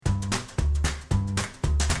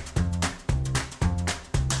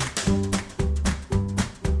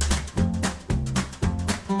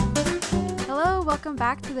welcome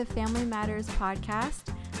back to the Family Matters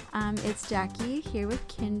podcast. It's Jackie here with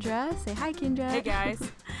Kendra. Say hi, Kendra. Hey,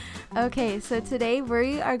 guys. Okay, so today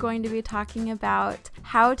we are going to be talking about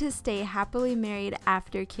how to stay happily married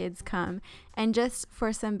after kids come. And just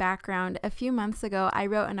for some background, a few months ago, I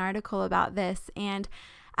wrote an article about this, and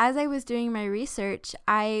as I was doing my research,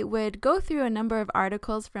 I would go through a number of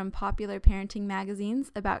articles from popular parenting magazines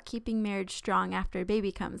about keeping marriage strong after a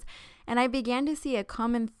baby comes. And I began to see a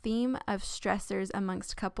common theme of stressors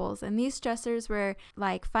amongst couples. And these stressors were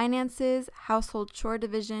like finances, household chore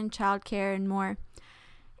division, childcare, and more.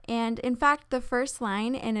 And in fact, the first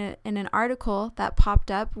line in an article that popped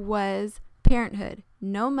up was parenthood: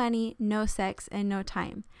 no money, no sex, and no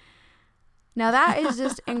time. Now that is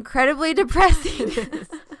just incredibly depressing.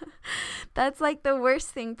 That's like the worst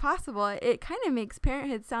thing possible. It kind of makes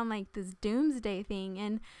parenthood sound like this doomsday thing.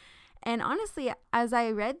 And honestly, as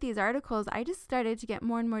I read these articles, I just started to get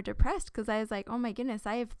more and more depressed because I was like, oh my goodness,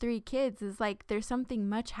 I have 3 kids. It's like there's something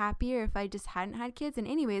much happier if I just hadn't had kids. And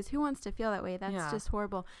anyways, who wants to feel that way? That's just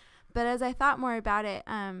horrible. But as I thought more about it,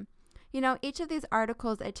 each of these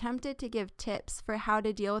articles attempted to give tips for how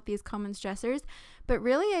to deal with these common stressors, but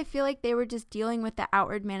really I feel like they were just dealing with the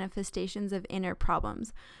outward manifestations of inner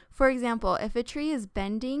problems. For example, if a tree is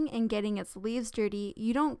bending and getting its leaves dirty,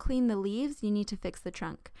 you don't clean the leaves, you need to fix the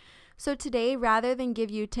trunk. So today, rather than give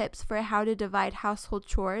you tips for how to divide household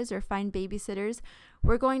chores or find babysitters,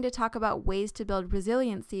 we're going to talk about ways to build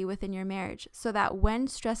resiliency within your marriage so that when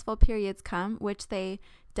stressful periods come, which they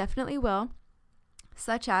definitely will,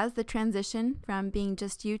 such as the transition from being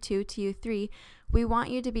just you 2 to you 3, we want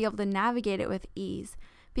you to be able to navigate it with ease.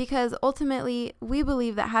 Because ultimately, we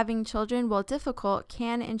believe that having children, while difficult,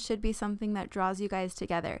 can and should be something that draws you guys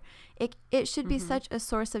together. It should be such a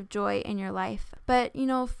source of joy in your life. But,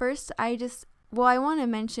 first, I want to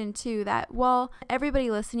mention too that while everybody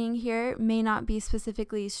listening here may not be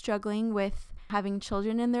specifically struggling with having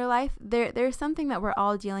children in their life, there's something that we're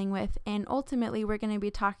all dealing with, and ultimately we're going to be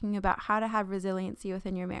talking about how to have resiliency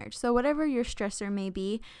within your marriage. So whatever your stressor may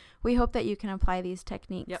be, we hope that you can apply these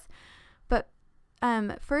techniques. Yep. But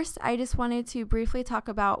first, I just wanted to briefly talk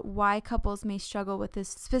about why couples may struggle with this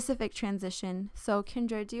specific transition. So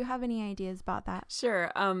Kendra, do you have any ideas about that?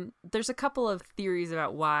 Sure. There's a couple of theories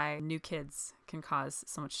about why new kids can cause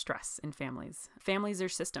so much stress in families. Families are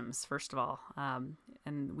systems, first of all,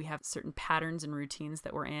 and we have certain patterns and routines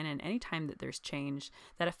that we're in, and anytime that there's change,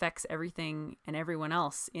 that affects everything and everyone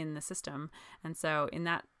else in the system. And so in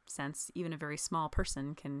that sense, even a very small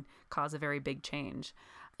person can cause a very big change.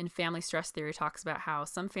 And family stress theory talks about how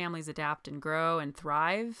some families adapt and grow and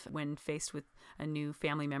thrive when faced with a new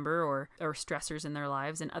family member or stressors in their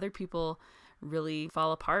lives, and other people really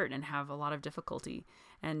fall apart and have a lot of difficulty.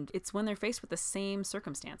 And it's when they're faced with the same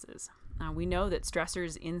circumstances. We know that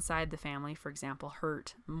stressors inside the family, for example,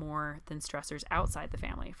 hurt more than stressors outside the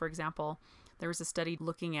family. For example, there was a study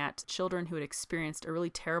looking at children who had experienced a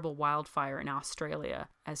really terrible wildfire in Australia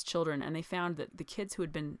as children, and they found that the kids who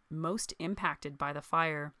had been most impacted by the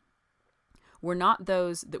fire were not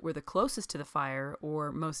those that were the closest to the fire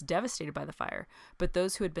or most devastated by the fire, but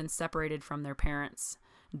those who had been separated from their parents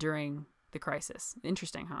during the crisis.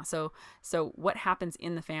 Interesting, huh? So what happens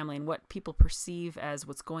in the family and what people perceive as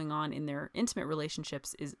what's going on in their intimate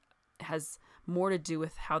relationships has more to do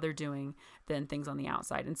with how they're doing than things on the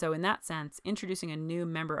outside. And so in that sense, introducing a new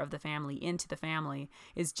member of the family into the family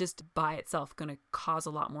is just by itself going to cause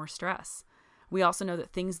a lot more stress. We also know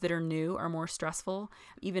that things that are new are more stressful,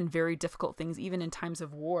 even very difficult things, even in times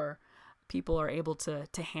of war. People are able to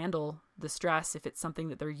handle the stress if it's something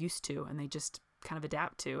that they're used to and they just kind of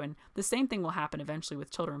adapt to. And the same thing will happen eventually with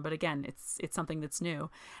children. But again, it's something that's new.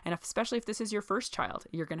 And especially if this is your first child,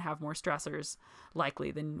 you're going to have more stressors likely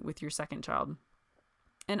than with your second child.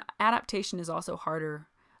 And adaptation is also harder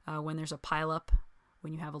when there's a pileup,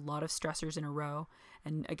 when you have a lot of stressors in a row.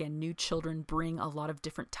 And again, new children bring a lot of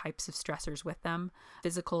different types of stressors with them: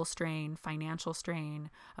 physical strain, financial strain,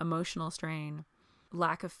 emotional strain,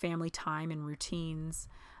 lack of family time and routines.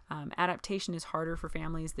 Adaptation is harder for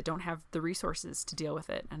families that don't have the resources to deal with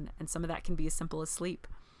it. And some of that can be as simple as sleep.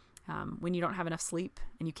 When you don't have enough sleep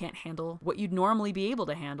and you can't handle what you'd normally be able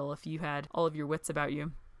to handle if you had all of your wits about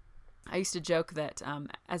you. I used to joke that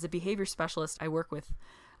as a behavior specialist, I work with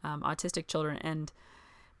autistic children, and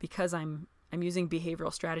because I'm using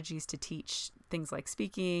behavioral strategies to teach things like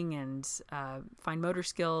speaking and fine motor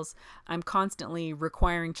skills, I'm constantly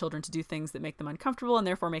requiring children to do things that make them uncomfortable and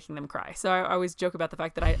therefore making them cry. So I always joke about the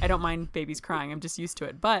fact that I don't mind babies crying. I'm just used to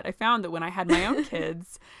it. But I found that when I had my own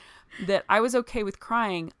kids, that I was okay with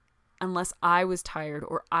crying unless I was tired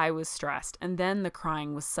or I was stressed. And then the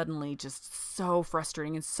crying was suddenly just so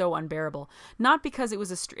frustrating and so unbearable. Not because it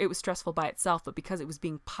was stressful by itself, but because it was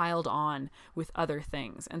being piled on with other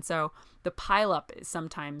things. And so the pileup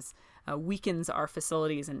sometimes weakens our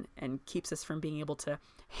facilities and keeps us from being able to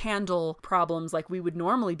handle problems like we would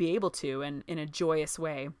normally be able to, and in a joyous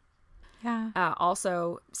way. Yeah.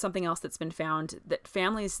 Also, something else that's been found, that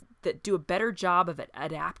families that do a better job of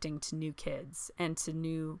adapting to new kids and to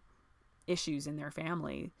new issues in their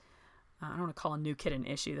family. I don't want to call a new kid an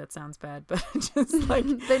issue. That sounds bad, but just like...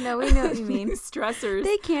 But no, we know what you mean. Stressors.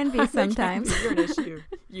 They can be sometimes. You're an issue,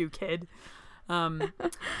 you kid.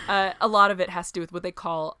 A lot of it has to do with what they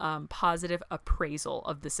call positive appraisal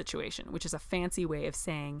of the situation, which is a fancy way of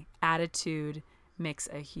saying attitude makes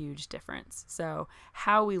a huge difference. So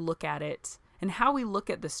how we look at it and how we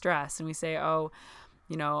look at the stress, and we say, oh,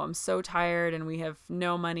 I'm so tired and we have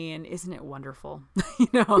no money, and isn't it wonderful?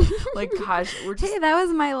 Like, gosh, we're just... Hey, that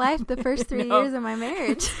was my life the first 3 years of my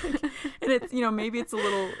marriage. And it's, maybe it's a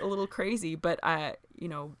little crazy, but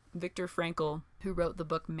Viktor Frankl, who wrote the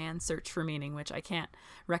book Man's Search for Meaning, which I can't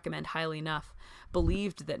recommend highly enough,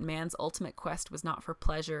 believed that man's ultimate quest was not for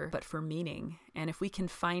pleasure, but for meaning. And if we can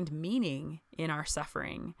find meaning in our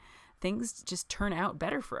suffering, things just turn out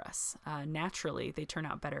better for us. Naturally, they turn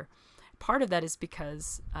out better. Part of that is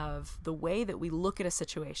because of the way that we look at a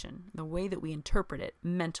situation, the way that we interpret it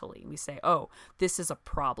mentally. We say, oh, this is a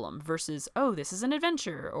problem versus, oh, this is an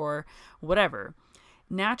adventure, or whatever.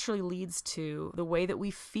 Naturally leads to the way that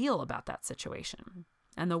we feel about that situation.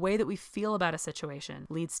 And the way that we feel about a situation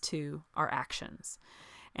leads to our actions.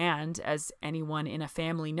 And as anyone in a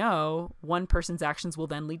family know, one person's actions will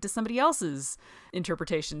then lead to somebody else's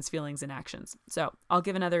interpretations, feelings, and actions. So I'll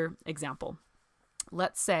give another example.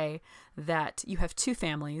 Let's say that you have two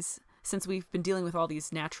families. Since we've been dealing with all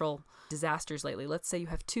these natural disasters lately, let's say you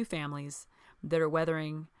have two families that are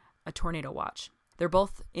weathering a tornado watch. They're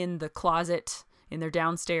both in the closet, in their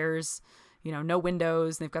downstairs, no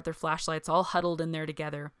windows. They've got their flashlights all huddled in there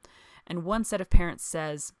together. And one set of parents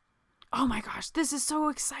says, oh my gosh, this is so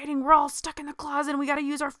exciting. We're all stuck in the closet and we got to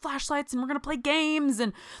use our flashlights and we're going to play games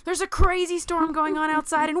and there's a crazy storm going on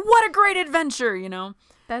outside and what a great adventure,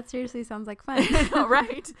 That seriously sounds like fun.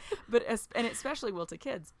 Right? And especially to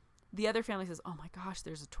kids. The other family says, oh my gosh,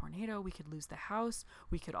 there's a tornado. We could lose the house.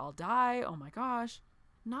 We could all die. Oh my gosh.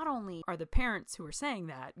 Not only are the parents who are saying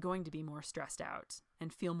that going to be more stressed out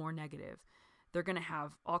and feel more negative, they're going to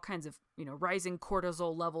have all kinds of, rising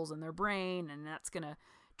cortisol levels in their brain, and that's going to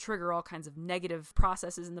trigger all kinds of negative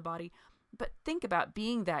processes in the body. But think about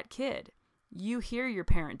being that kid. You hear your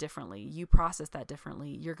parent differently. You process that differently.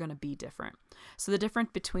 You're going to be different. So the difference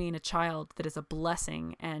between a child that is a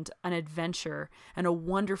blessing and an adventure and a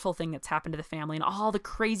wonderful thing that's happened to the family and all the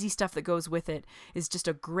crazy stuff that goes with it is just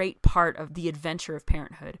a great part of the adventure of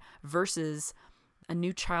parenthood, versus a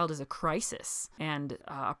new child is a crisis and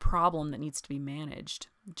a problem that needs to be managed.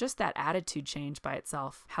 Just that attitude change by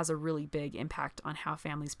itself has a really big impact on how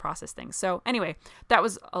families process things. So anyway, that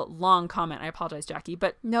was a long comment. I apologize, Jackie.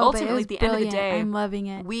 But ultimately, at the end of the day, I'm loving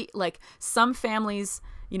it. We, like some families,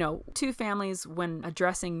 two families, when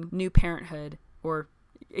addressing new parenthood, or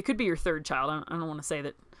it could be your third child. I don't want to say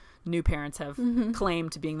that new parents have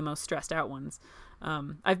claimed to being the most stressed out ones.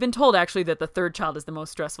 I've been told actually that the third child is the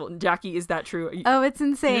most stressful. Jackie, is that true? Oh, it's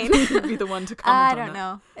insane. You'd be the one to comment on that. I don't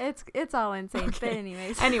know. It's all insane. Okay. But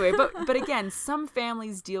anyways. Anyway, but again, some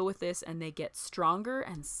families deal with this and they get stronger,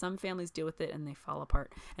 and some families deal with it and they fall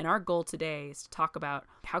apart. And our goal today is to talk about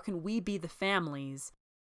how can we be the families,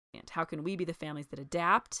 and how can we be the families that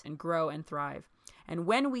adapt and grow and thrive. And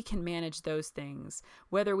when we can manage those things,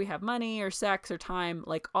 whether we have money or sex or time,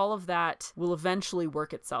 like all of that will eventually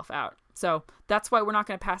work itself out. So that's why we're not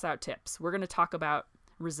going to pass out tips. We're going to talk about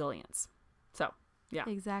resilience. So, yeah.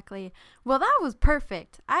 Exactly. Well, that was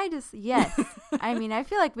perfect. Yes. I mean, I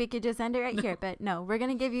feel like we could just end it right here, but no, we're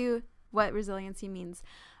going to give you what resiliency means.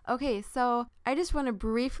 Okay, so I just want to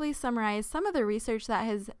briefly summarize some of the research that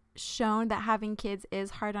has shown that having kids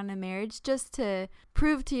is hard on a marriage, just to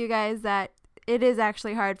prove to you guys that it is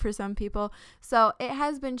actually hard for some people. So it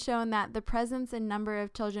has been shown that the presence and number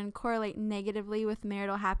of children correlate negatively with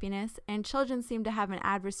marital happiness, and children seem to have an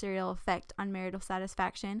adversarial effect on marital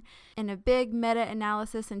satisfaction. In a big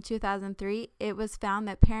meta-analysis in 2003, it was found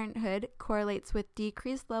that parenthood correlates with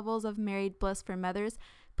decreased levels of married bliss for mothers,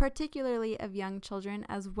 particularly of young children,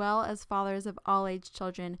 as well as fathers of all age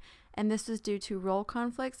children, and this is due to role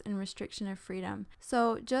conflicts and restriction of freedom.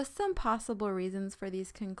 So just some possible reasons for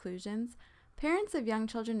these conclusions. Parents of young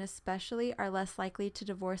children especially are less likely to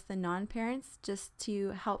divorce than non-parents, just to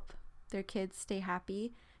help their kids stay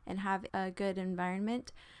happy and have a good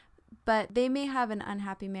environment. but they may have an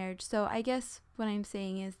unhappy marriage. So I guess what I'm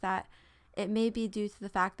saying is that it may be due to the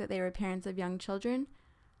fact that they were parents of young children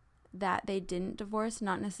that they didn't divorce,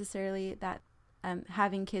 not necessarily that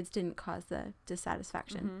having kids didn't cause the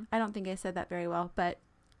dissatisfaction. Mm-hmm. I don't think I said that very well, but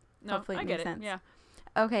hopefully it makes sense. Yeah.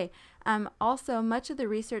 Okay. Also, much of the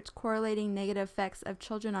research correlating negative effects of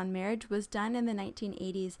children on marriage was done in the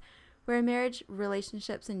 1980s, where marriage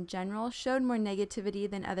relationships in general showed more negativity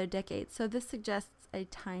than other decades. So this suggests a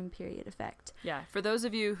time period effect. Yeah. For those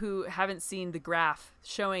of you who haven't seen the graph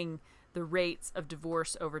showing the rates of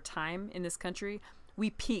divorce over time in this country, we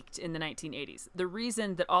peaked in the 1980s. The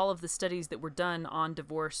reason that all of the studies that were done on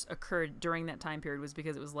divorce occurred during that time period was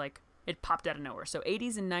because it was like it popped out of nowhere. So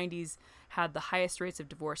 80s and 90s had the highest rates of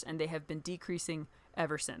divorce, and they have been decreasing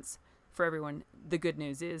ever since. For everyone, the good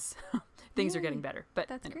news is things are getting better. But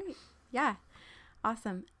that's great. Yeah.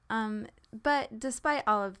 Awesome. But despite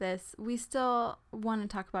all of this, we still want to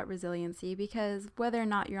talk about resiliency, because whether or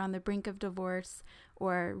not you're on the brink of divorce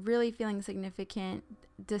or really feeling significant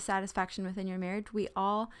dissatisfaction within your marriage, we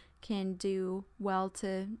all can do well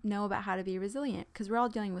to know about how to be resilient, because we're all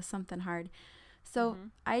dealing with something hard. So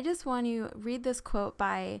I just want to read this quote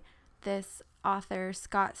by this author,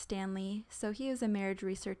 Scott Stanley. So he is a marriage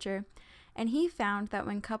researcher, and he found that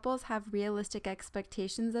when couples have realistic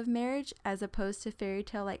expectations of marriage as opposed to fairy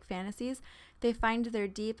tale-like fantasies, they find their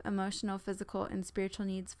deep emotional, physical, and spiritual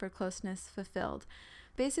needs for closeness fulfilled.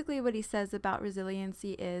 Basically, what he says about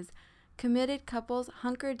resiliency is committed couples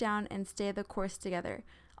hunker down and stay the course together.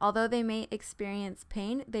 Although they may experience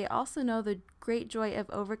pain, they also know the great joy of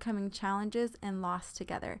overcoming challenges and loss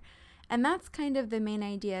together. And that's kind of the main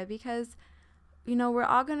idea, because we're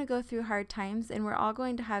all going to go through hard times, and we're all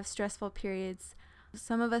going to have stressful periods.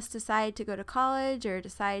 Some of us decide to go to college or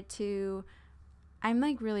decide to, I'm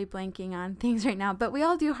like really blanking on things right now, but we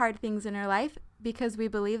all do hard things in our life because we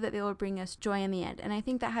believe that they will bring us joy in the end. And I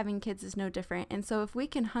think that having kids is no different. And so if we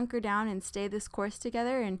can hunker down and stay this course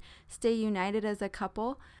together and stay united as a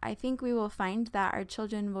couple, I think we will find that our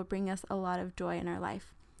children will bring us a lot of joy in our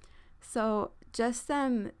life. So just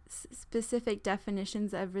some specific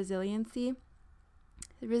definitions of resiliency.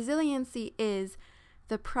 Resiliency is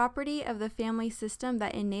the property of the family system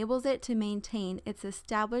that enables it to maintain its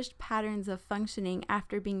established patterns of functioning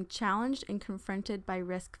after being challenged and confronted by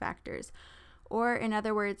risk factors. Or, in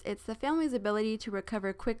other words, it's the family's ability to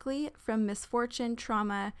recover quickly from misfortune,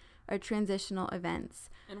 trauma, or transitional events.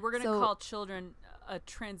 And we're going to call children a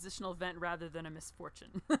transitional event rather than a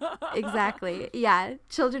misfortune. Exactly. Yeah.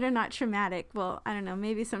 Children are not traumatic. Well, I don't know.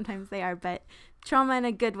 Maybe sometimes they are, but trauma in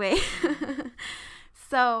a good way.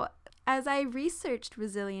 So as I researched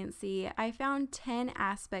resiliency, I found 10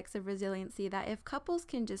 aspects of resiliency that if couples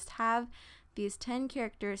can just have these 10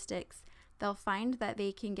 characteristics, they'll find that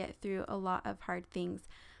they can get through a lot of hard things.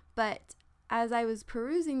 But as I was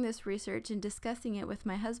perusing this research and discussing it with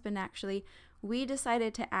my husband, actually, we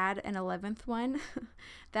decided to add an 11th one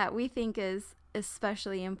that we think is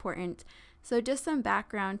especially important. So just some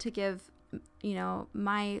background to give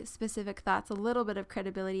my specific thoughts a little bit of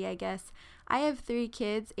credibility, I guess. I have 3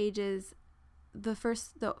 kids, ages, the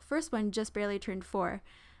first one just barely turned 4.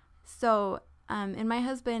 So, and my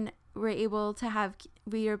husband, we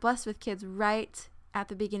are blessed with kids right at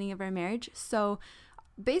the beginning of our marriage. So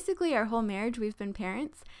basically our whole marriage, we've been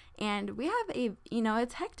parents, and we have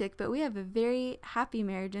it's hectic, but we have a very happy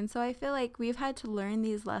marriage. And so I feel like we've had to learn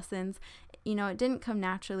these lessons. It didn't come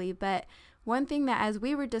naturally, but one thing that as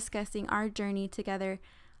we were discussing our journey together,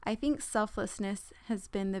 I think selflessness has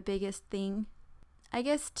been the biggest thing, I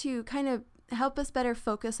guess, to kind of help us better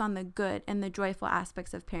focus on the good and the joyful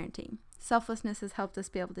aspects of parenting. Selflessness has helped us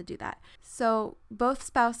be able to do that. So both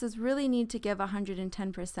spouses really need to give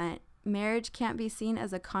 110%. Marriage can't be seen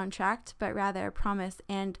as a contract, but rather a promise.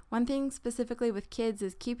 And one thing specifically with kids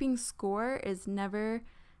is keeping score has never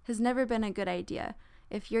been a good idea.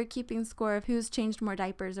 If you're keeping score of who's changed more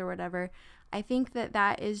diapers or whatever, I think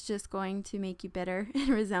that is just going to make you bitter and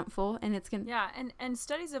resentful, and it's going to... Yeah, and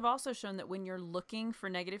studies have also shown that when you're looking for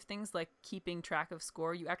negative things like keeping track of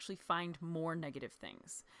score, you actually find more negative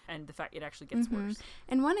things, and the fact it actually gets worse.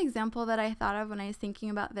 And one example that I thought of when I was thinking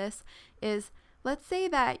about this is, let's say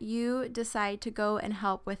that you decide to go and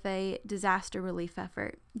help with a disaster relief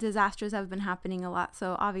effort. Disasters have been happening a lot,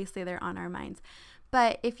 so obviously they're on our minds.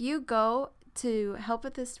 But if you go to help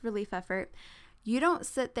with this relief effort, you don't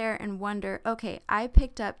sit there and wonder, okay, I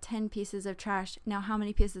picked up 10 pieces of trash. Now, how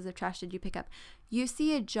many pieces of trash did you pick up? You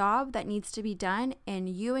see a job that needs to be done, and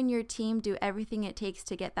you and your team do everything it takes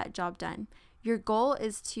to get that job done. Your goal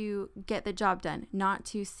is to get the job done, not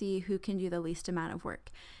to see who can do the least amount of work.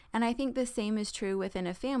 And I think the same is true within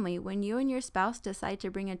a family. When you and your spouse decide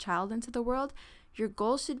to bring a child into the world, your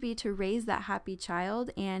goal should be to raise that happy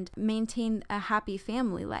child and maintain a happy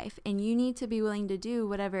family life. And you need to be willing to do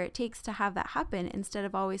whatever it takes to have that happen, instead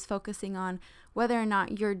of always focusing on whether or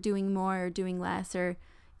not you're doing more or doing less, or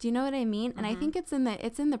do you know what I mean? And I think it's in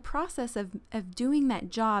the process of doing that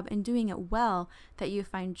job and doing it well that you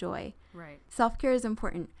find joy. Right. Self-care is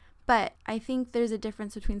important. But I think there's a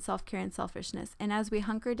difference between self-care and selfishness. And as we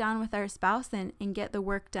hunker down with our spouse and get the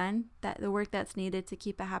work done, the work that's needed to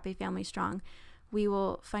keep a happy family strong, we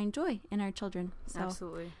will find joy in our children. So,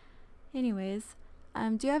 absolutely. Anyways,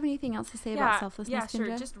 do you have anything else to say about selflessness? Yeah, sure.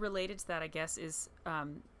 Kendra? Just related to that, I guess, is,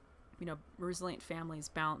 resilient families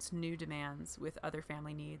balance new demands with other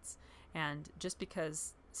family needs. And just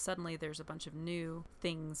because suddenly there's a bunch of new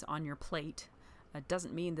things on your plate, it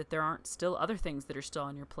doesn't mean that there aren't still other things that are still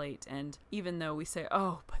on your plate. And even though we say,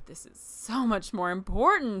 oh, but this is so much more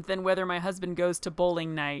important than whether my husband goes to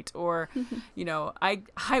bowling night, or, I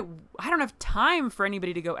don't have time for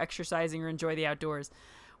anybody to go exercising or enjoy the outdoors.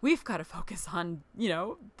 We've got to focus on,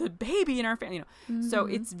 the baby in our family. So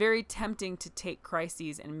it's very tempting to take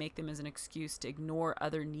crises and make them as an excuse to ignore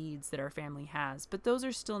other needs that our family has. But those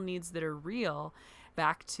are still needs that are real.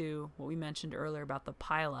 Back to what we mentioned earlier about the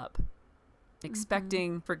pile up.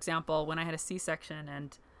 Expecting, for example, when I had a C-section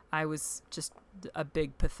and I was just a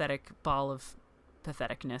big pathetic ball of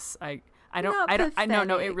patheticness. It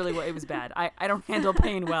was bad. I don't handle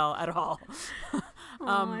pain well at all.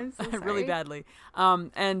 I'm so sorry. Really badly.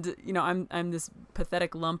 And I'm this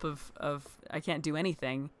pathetic lump of I can't do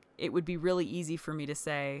anything. It would be really easy for me to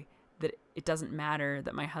say that it doesn't matter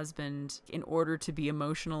that my husband, in order to be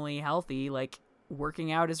emotionally healthy,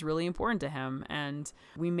 working out is really important to him. And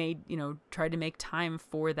we tried to make time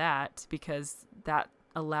for that because that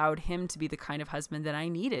allowed him to be the kind of husband that I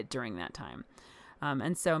needed during that time.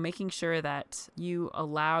 And so making sure that you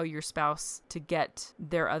allow your spouse to get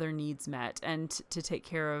their other needs met and to take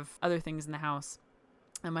care of other things in the house.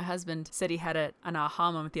 And my husband said he had an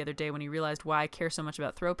aha moment the other day when he realized why I care so much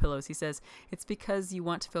about throw pillows. He says, it's because you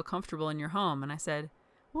want to feel comfortable in your home. And I said,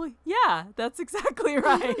 well, yeah, that's exactly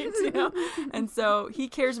right. And so he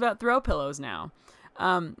cares about throw pillows now.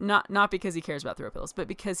 Not because he cares about throw pillows, but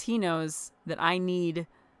because he knows that I need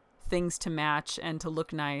things to match and to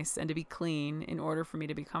look nice and to be clean in order for me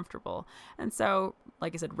to be comfortable. And so,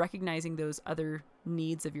 like I said, recognizing those other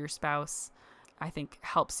needs of your spouse, I think,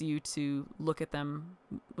 helps you to look at them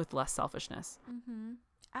with less selfishness. Mm-hmm.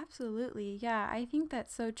 Absolutely. Yeah, I think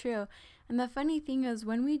that's so true. And the funny thing is,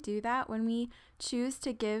 when we do that, when we choose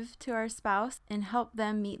to give to our spouse and help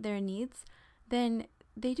them meet their needs, then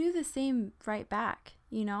they do the same right back,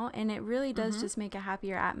 and it really does just make a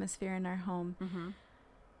happier atmosphere in our home. Mm-hmm.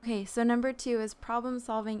 Okay, so number 2 is problem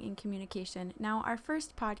solving and communication. Now, our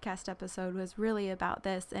first podcast episode was really about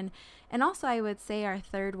this, and also I would say our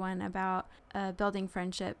third one about building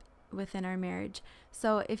friendship within our marriage.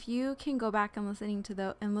 So if you can go back and listen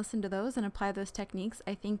to those and apply those techniques,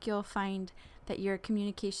 I think you'll find that your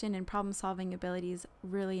communication and problem solving abilities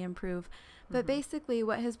really improve. But basically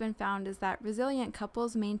what has been found is that resilient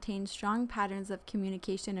couples maintain strong patterns of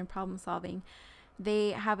communication and problem solving.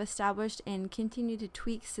 They have established and continue to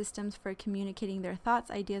tweak systems for communicating their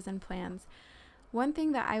thoughts, ideas, and plans. One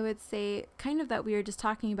thing that I would say, kind of that we were just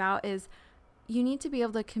talking about, is you need to be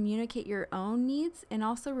able to communicate your own needs and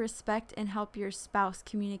also respect and help your spouse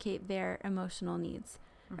communicate their emotional needs.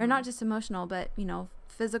 Or not just emotional, but,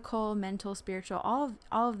 physical, mental, spiritual, all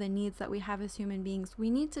of the needs that we have as human beings.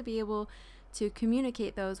 We need to be able to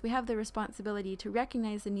communicate those. We have the responsibility to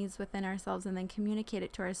recognize the needs within ourselves and then communicate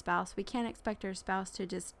it to our spouse. We can't expect our spouse to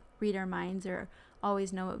just read our minds or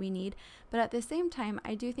always know what we need. But at the same time,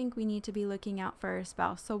 I do think we need to be looking out for our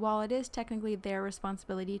spouse. So while it is technically their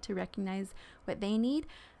responsibility to recognize what they need,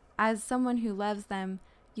 as someone who loves them,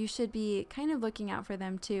 you should be kind of looking out for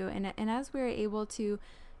them too. And as we're able to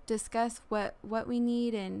discuss what we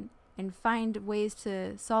need and find ways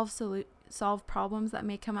to solve problems that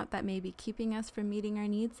may come up that may be keeping us from meeting our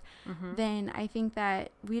needs, then I think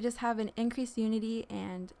that we just have an increased unity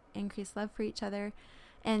and increased love for each other.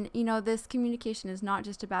 And, this communication is not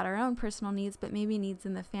just about our own personal needs, but maybe needs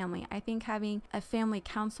in the family. I think having a family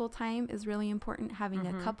council time is really important, having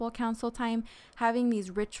a couple council time, having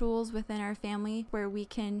these rituals within our family where we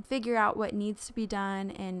can figure out what needs to be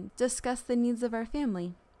done and discuss the needs of our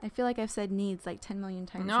family. I feel like I've said needs like 10 million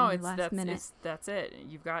times in the last minute. That's it.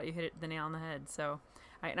 You hit the nail on the head. So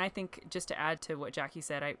And I think, just to add to what Jackie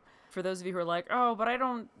said, for those of you who are like, oh, but I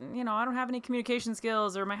don't have any communication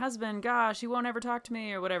skills, or my husband, gosh, he won't ever talk to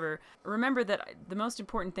me, or whatever. Remember that the most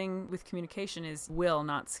important thing with communication is will,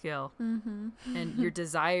 not skill. Mm-hmm. And your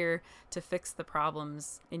desire to fix the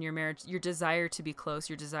problems in your marriage, your desire to be close,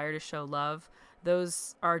 your desire to show love,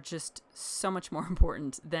 those are just so much more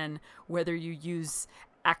important than whether you use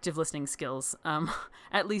active listening skills.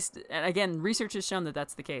 At least, again, research has shown that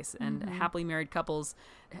that's the case. And happily married couples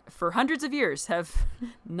for hundreds of years have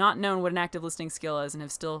not known what an active listening skill is and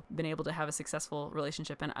have still been able to have a successful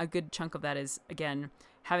relationship. And a good chunk of that is, again,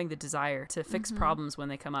 having the desire to fix problems when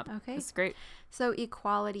they come up. Okay. It's great. So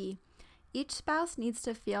equality. Each spouse needs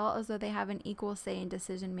to feel as though they have an equal say in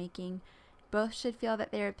decision making. Both should feel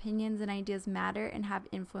that their opinions and ideas matter and have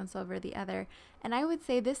influence over the other. And I would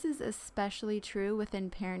say this is especially true within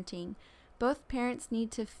parenting. Both parents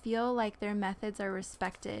need to feel like their methods are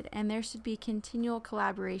respected, and there should be continual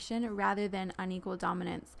collaboration rather than unequal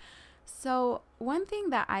dominance. So one thing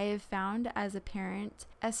that I have found as a parent,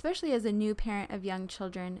 especially as a new parent of young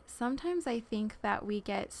children, sometimes I think that we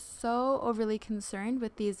get so overly concerned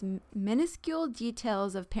with these minuscule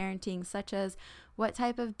details of parenting, such as what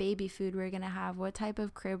type of baby food we're going to have, what type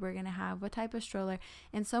of crib we're going to have, what type of stroller.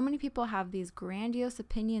 And so many people have these grandiose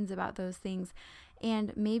opinions about those things.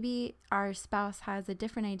 And maybe our spouse has a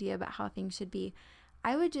different idea about how things should be.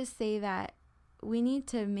 I would just say that we need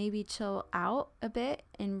to maybe chill out a bit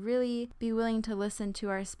and really be willing to listen to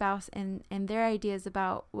our spouse and their ideas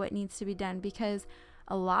about what needs to be done, because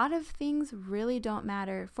a lot of things really don't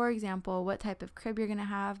matter. For example, what type of crib you're going to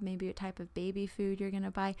have, maybe what type of baby food you're going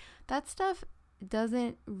to buy. That stuff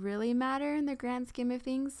doesn't really matter in the grand scheme of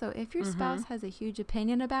things. So if your spouse has a huge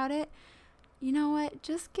opinion about it, you know what?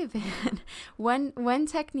 Just give in. One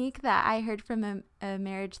technique that I heard from a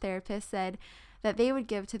marriage therapist said that they would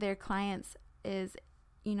give to their clients is,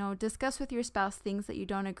 discuss with your spouse things that you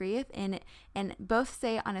don't agree with, and both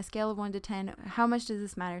say on a scale of 1 to 10, how much does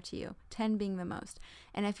this matter to you? 10 being the most.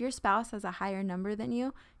 And if your spouse has a higher number than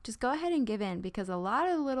you, just go ahead and give in, because a lot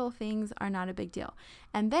of little things are not a big deal.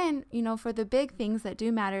 And then, for the big things that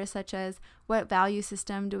do matter, such as what value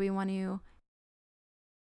system do we want to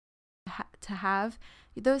have,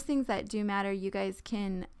 those things that do matter, you guys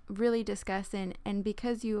can really discuss. And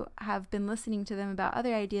because you have been listening to them about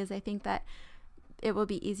other ideas, I think that it will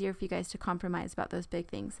be easier for you guys to compromise about those big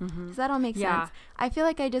things. Does that all make sense? I feel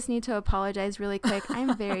like I just need to apologize really quick.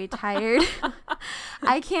 I'm very tired.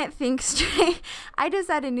 I can't think straight. I just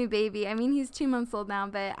had a new baby. I mean, he's 2 months old now,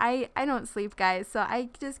 but I don't sleep, guys. So I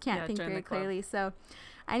just can't think very clearly. So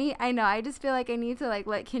I just feel like I need to let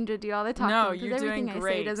Kendra do all the talking. No, you're everything doing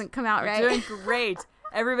great. I say doesn't come out right. You're doing great.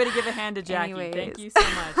 Everybody give a hand to Jackie. Anyways. Thank you so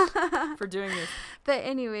much for doing this. But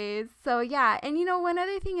anyways, so yeah. And one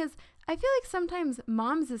other thing is, I feel like sometimes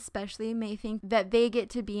moms especially may think that they get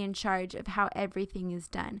to be in charge of how everything is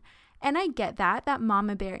done. And I get that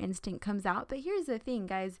mama bear instinct comes out. But here's the thing,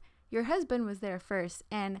 guys. Your husband was there first,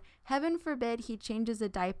 and heaven forbid he changes a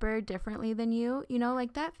diaper differently than you.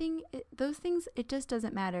 That thing, those things, it just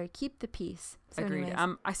doesn't matter. Keep the peace. So Agreed.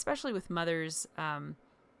 Especially with mothers,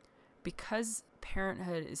 because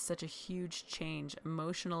parenthood is such a huge change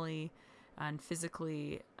emotionally and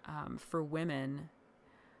physically for women.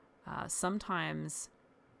 Sometimes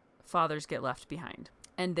fathers get left behind,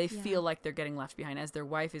 and they feel like they're getting left behind as their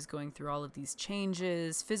wife is going through all of these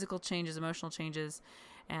changes, physical changes, emotional changes,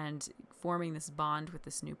 and forming this bond with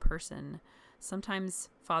this new person. Sometimes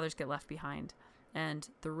fathers get left behind, and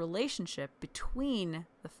the relationship between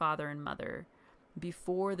the father and mother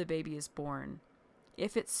before the baby is born,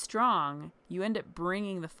 if it's strong, you end up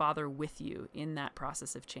bringing the father with you in that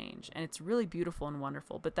process of change. And it's really beautiful and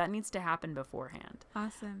wonderful, but that needs to happen beforehand.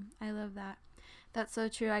 Awesome. I love that. That's so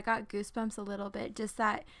true. I got goosebumps a little bit, just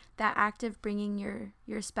that act of bringing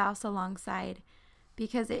your spouse alongside,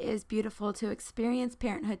 because it is beautiful to experience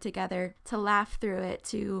parenthood together, to laugh through it,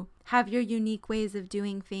 to have your unique ways of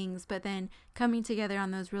doing things, but then coming together on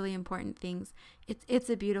those really important things. It's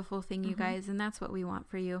a beautiful thing, you guys, and that's what we want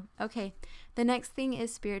for you. Okay, the next thing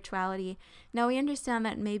is spirituality. Now, we understand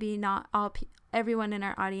that maybe not everyone in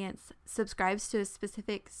our audience subscribes to a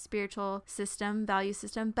specific spiritual system, value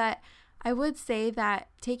system, but I would say that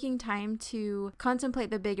taking time to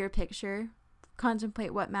contemplate the bigger picture,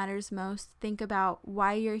 contemplate what matters most, think about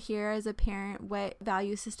why you're here as a parent, what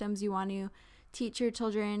value systems you want to teach your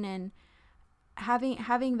children, and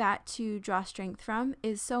having that to draw strength from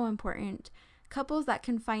is so important. Couples that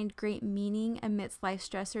can find great meaning amidst life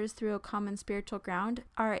stressors through a common spiritual ground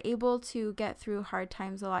are able to get through hard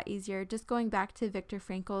times a lot easier. Just going back to Viktor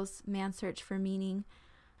Frankl's Man's Search for Meaning.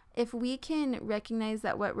 if we can recognize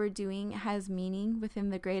that what we're doing has meaning within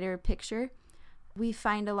the greater picture, we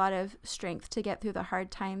find a lot of strength to get through the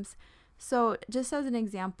hard times. So just as an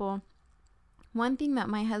example, one thing that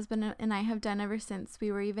my husband and I have done ever since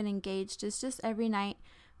we were even engaged is just every night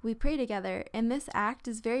we pray together. And this act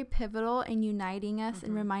is very pivotal in uniting us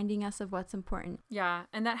and reminding us of what's important. Yeah,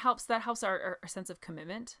 and that helps our sense of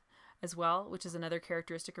commitment as well, which is another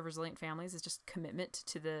characteristic of resilient families, is just commitment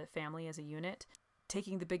to the family as a unit.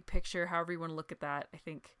 Taking the big picture, however you want to look at that, I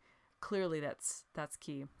think clearly that's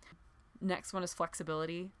key. Next one is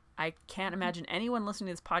flexibility. I can't imagine anyone listening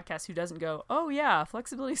to this podcast who doesn't go, oh yeah,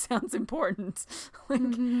 flexibility sounds important.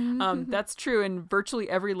 That's true in virtually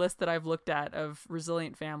every list that I've looked at of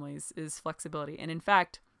resilient families is flexibility. And in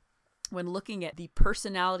fact, when looking at the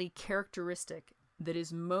personality characteristic that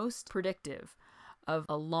is most predictive of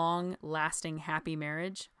a long-lasting happy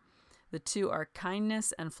marriage, the two are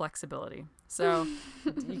kindness and flexibility. So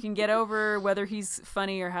you can get over whether he's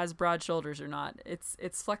funny or has broad shoulders or not.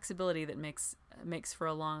 It's flexibility that makes for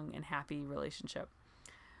a long and happy relationship.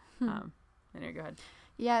 Anyway, go ahead.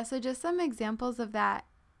 Yeah, so just some examples of that.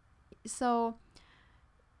 So,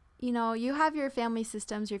 you have your family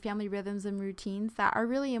systems, your family rhythms and routines that are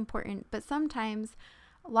really important, but sometimes,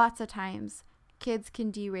 lots of times, kids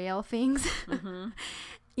can derail things.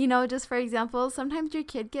 Just for example, sometimes your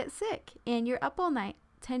kid gets sick and you're up all night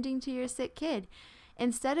tending to your sick kid.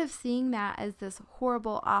 Instead of seeing that as this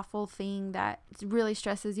horrible, awful thing that really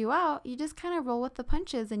stresses you out, you just kind of roll with the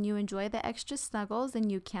punches and you enjoy the extra snuggles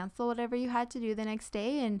and you cancel whatever you had to do the next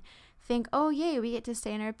day and think, oh, yay, we get to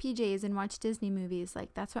stay in our PJs and watch Disney movies.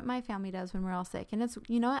 Like, that's what my family does when we're all sick. And it's,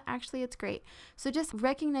 actually, it's great. So just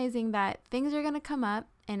recognizing that things are going to come up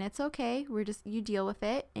and it's okay. You deal with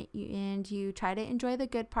it and you try to enjoy the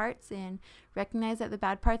good parts and recognize that the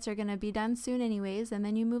bad parts are going to be done soon anyways, and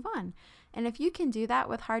then you move on. And if you can do that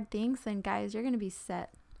with hard things, then guys, you're going to be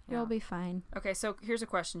set. You'll be fine. Okay, so here's a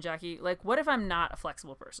question, Jackie. Like, what if I'm not a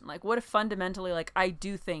flexible person? Like, what if fundamentally, like, I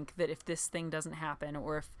do think that if this thing doesn't happen,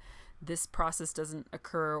 or if this process doesn't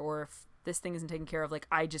occur, or if this thing isn't taken care of, like,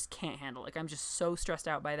 I just can't handle it. Like, I'm just so stressed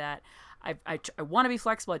out by that. I want to be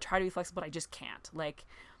flexible. I try to be flexible, but I just can't. Like,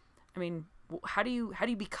 I mean, how do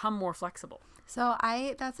you become more flexible? So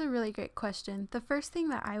that's a really great question. The first thing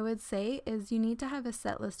that I would say is you need to have a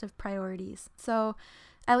set list of priorities. So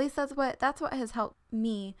at least that's what has helped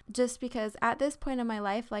me, just because at this point in my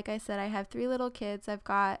life, like I said, I have 3 little kids. I've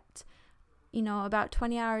got, about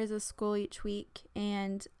 20 hours of school each week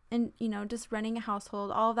and just running a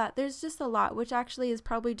household, all of that. There's just a lot, which actually is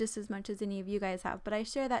probably just as much as any of you guys have. But I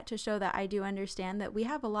share that to show that I do understand that we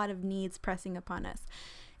have a lot of needs pressing upon us.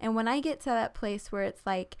 And when I get to that place where it's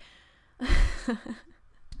like,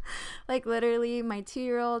 like literally my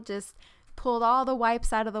 2-year-old just pulled all the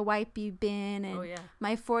wipes out of the wipey bin, and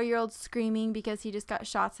my 4-year-old screaming because he just got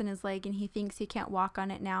shots in his leg and he thinks he can't walk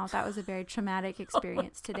on it now. That was a very traumatic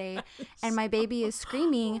experience today. And my baby is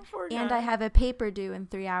screaming and I have a paper due in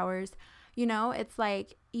 3 hours. It's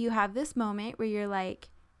like you have this moment where you're like,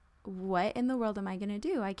 what in the world am I going to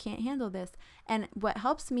do? I can't handle this. And what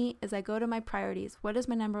helps me is I go to my priorities. What is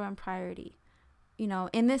my number one priority?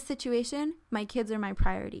 In this situation, my kids are my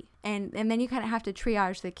priority. And then you kind of have to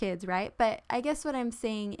triage the kids, right? But I guess what I'm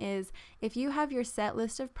saying is if you have your set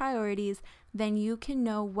list of priorities, then you can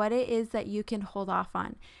know what it is that you can hold off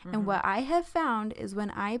on. And what I have found is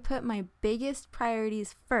when I put my biggest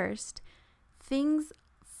priorities first, things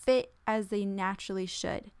fit as they naturally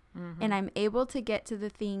should. And I'm able to get to the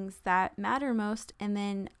things that matter most, and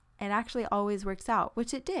then it actually always works out,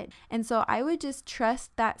 which it did. And so I would just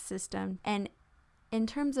trust that system. And in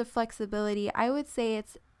terms of flexibility, I would say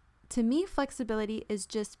to me, flexibility is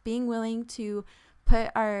just being willing to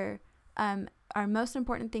put our most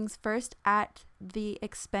important things first at the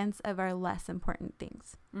expense of our less important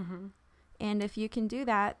things. And if you can do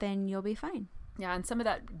that, then you'll be fine. Yeah, and some of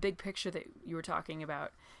that big picture that you were talking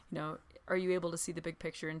about, are you able to see the big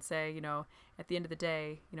picture and say, at the end of the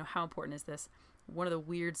day, how important is this? One of the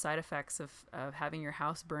weird side effects of having your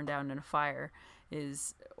house burned down in a fire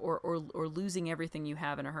is, or losing everything you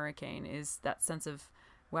have in a hurricane, is that sense of,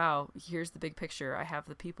 wow, here's the big picture. I have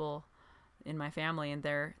the people in my family, and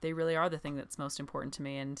they really are the thing that's most important to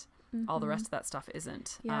me, and all the rest of that stuff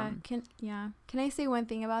isn't. Can I say one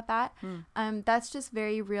thing about that? That's just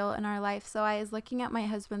very real in our life. So I was looking at my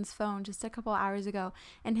husband's phone just a couple hours ago,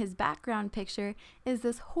 and his background picture is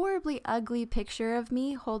this horribly ugly picture of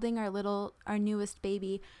me holding our newest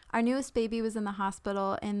baby. Our newest baby was in the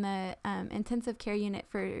hospital in the intensive care unit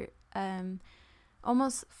for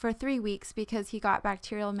almost for 3 weeks because he got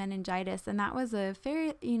bacterial meningitis. And that was a very,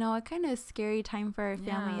 a kind of scary time for our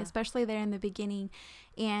family, especially there in the beginning.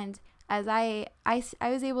 And as I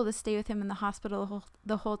was able to stay with him in the hospital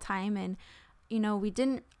the whole time. And,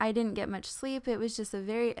 I didn't get much sleep. It was just a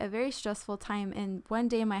very stressful time. And one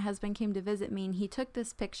day my husband came to visit me and he took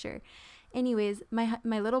this picture. Anyways, my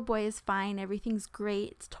little boy is fine. Everything's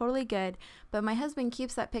great. It's totally good. But my husband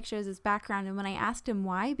keeps that picture as his background. And when I asked him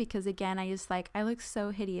why, because again, I look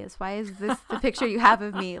so hideous. Why is this the picture you have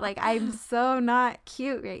of me? Like, I'm so not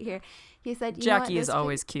cute right here. He said, Jackie is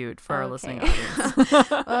always cute for our listening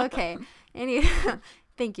audience. Okay. Anyway,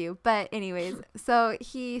 thank you. But anyways, so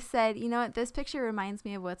he said, you know what? This picture reminds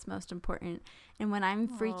me of what's most important. And when I'm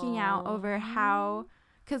freaking out over how,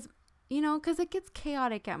 because it gets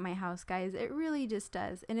chaotic at my house, guys. It really just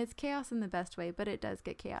does. And it's chaos in the best way, but it does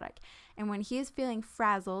get chaotic. And when he is feeling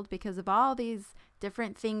frazzled because of all these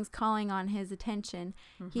different things calling on his attention,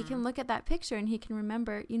 he can look at that picture and he can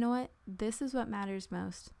remember, you know what? This is what matters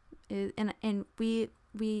most. And we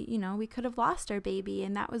could have lost our baby,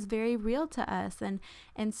 and that was very real to us.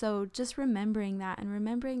 And so just remembering that and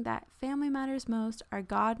remembering that family matters most, our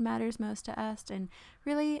God matters most to us, and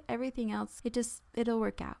really everything else, it'll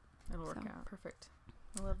work out. It'll work out. Perfect.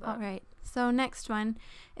 I love that. All right. So next one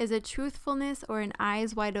is a truthfulness or an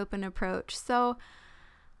eyes wide open approach. So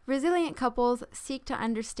resilient couples seek to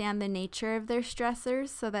understand the nature of their stressors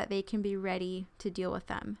so that they can be ready to deal with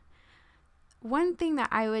them. One thing that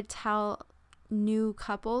I would tell new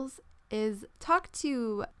couples is talk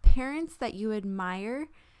to parents that you admire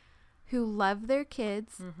who love their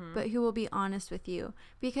kids, but who will be honest with you.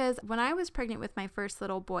 Because when I was pregnant with my first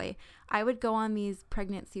little boy, I would go on these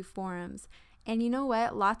pregnancy forums. And you know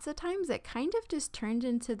what? Lots of times it kind of just turned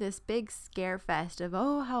into this big scare fest of,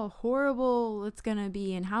 oh, how horrible it's going to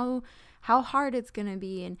be and how hard it's going to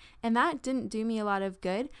be. And that didn't do me a lot of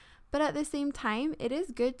good. But at the same time, it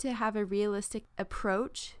is good to have a realistic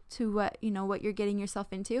approach to what you're getting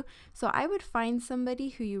yourself into. So I would find somebody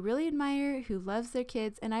who you really admire, who loves their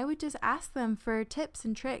kids, and I would just ask them for tips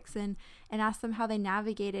and tricks and ask them how they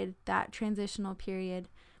navigated that transitional period.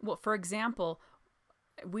 Well, for example,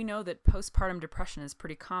 we know that postpartum depression is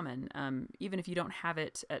pretty common, even if you don't have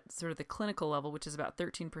it at sort of the clinical level, which is about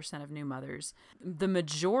 13% of new mothers. The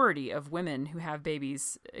majority of women who have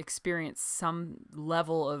babies experience some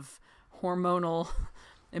level of hormonal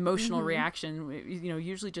emotional reaction,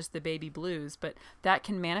 usually just the baby blues, but that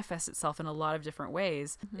can manifest itself in a lot of different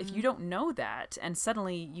ways. If you don't know that and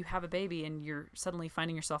suddenly you have a baby and you're suddenly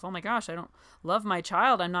finding yourself, oh my gosh, I don't love my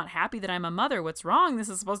child. I'm not happy that I'm a mother. What's wrong? This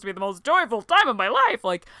is supposed to be the most joyful time of my life.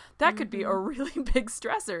 Like that could be a really big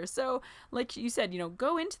stressor. So like you said,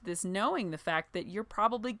 go into this knowing the fact that you're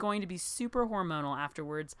probably going to be super hormonal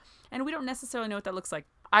afterwards. And we don't necessarily know what that looks like.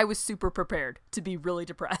 I was super prepared to be really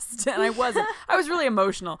depressed, and I wasn't. I was really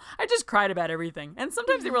emotional. I just cried about everything. And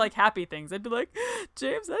sometimes they were like happy things. I'd be like,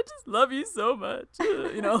 James, I just love you so much.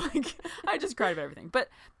 I just cried about everything. But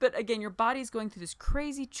again, your body's going through this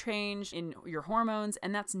crazy change in your hormones,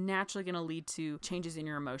 and that's naturally going to lead to changes in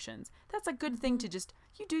your emotions. That's a good thing to just,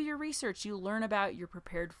 you do your research, you learn about, you're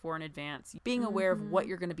prepared for in advance. Being aware of what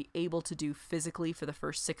you're going to be able to do physically for the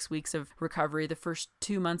first 6 weeks of recovery, the first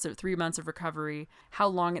 2 months or 3 months of recovery, how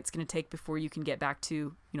long it's going to take before you can get back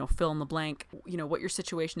to, fill in the blank, what your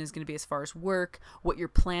situation is going to be as far as work, what your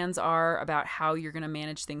plans are about how you're going to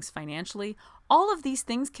manage things financially. All of these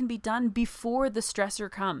things can be done before the stressor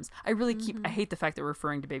comes. I hate the fact that we're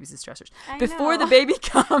referring to babies as stressors. Before the baby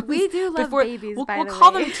comes. We do love babies, by the way. We'll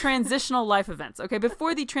call them transitional life events. Okay,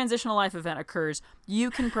 before the transitional life event occurs,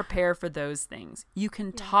 you can prepare for those things. You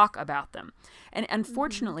can talk about them. And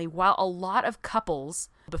unfortunately, while a lot of couples,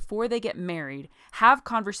 before they get married, have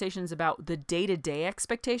conversations about the day-to-day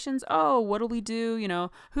expectations. Oh, what'll we do?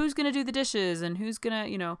 Who's going to do the dishes and who's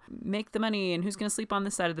going to, make the money and who's going to sleep on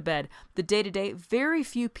this side of the bed. The day-to-day, very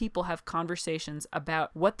few people have conversations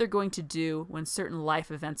about what they're going to do when certain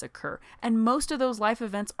life events occur. And most of those life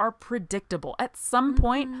events are predictable. At some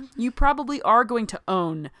point, you probably are going to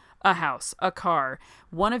own a house, a car.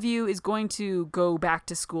 One of you is going to go back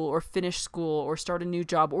to school or finish school or start a new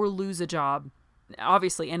job or lose a job,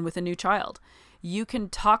 obviously, and with a new child. You can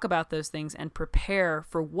talk about those things and prepare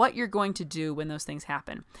for what you're going to do when those things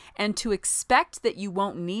happen. And to expect that you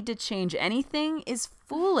won't need to change anything is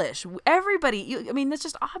foolish. Everybody, that's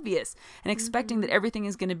just obvious. And expecting that everything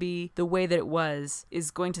is going to be the way that it was is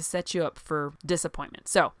going to set you up for disappointment.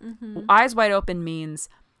 So, eyes wide open means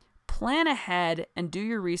plan ahead and do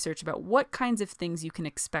your research about what kinds of things you can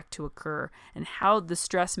expect to occur and how the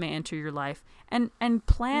stress may enter your life and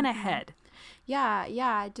plan ahead.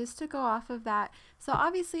 Yeah. Just to go off of that. So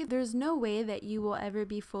obviously there's no way that you will ever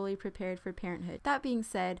be fully prepared for parenthood. That being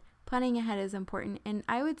said, planning ahead is important. And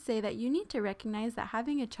I would say that you need to recognize that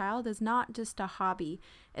having a child is not just a hobby.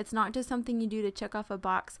 It's not just something you do to check off a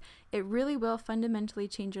box. It really will fundamentally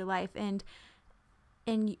change your life. And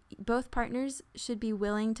both partners should be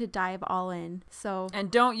willing to dive all in.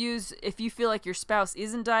 And don't use, if you feel like your spouse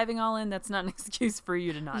isn't diving all in, that's not an excuse for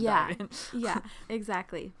you to not dive in. Yeah,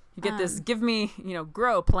 exactly. You get this, give me,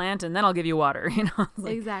 grow a plant and then I'll give you water,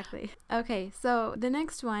 Exactly. Okay, so the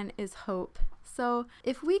next one is hope. So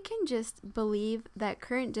if we can just believe that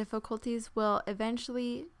current difficulties will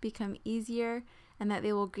eventually become easier and that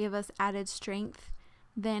they will give us added strength,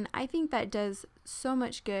 then I think that does so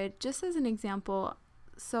much good. Just as an example,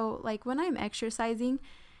 so like when I'm exercising,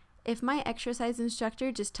 if my exercise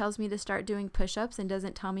instructor just tells me to start doing push-ups and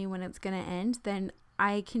doesn't tell me when it's going to end, then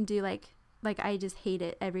I can do like I just hate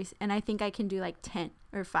it and I think I can do like 10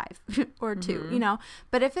 or 5 or 2,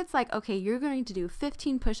 but if it's like, okay, you're going to do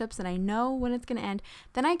 15 push-ups and I know when it's going to end,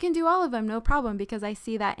 then I can do all of them, no problem, because I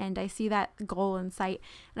see that end, I see that goal in sight.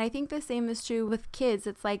 And I think the same is true with kids.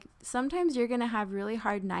 It's like sometimes you're going to have really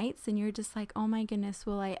hard nights and you're just like, oh my goodness,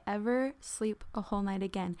 will I ever sleep a whole night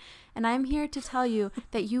again? And I'm here to tell you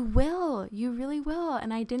that you really will.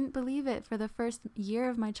 And I didn't believe it for the first year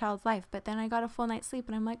of my child's life, but then I got a full night's sleep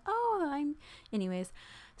and I'm like, anyways.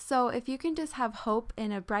 So if you can just have hope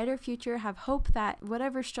in a brighter future, have hope that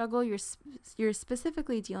whatever struggle you're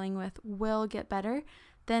specifically dealing with will get better,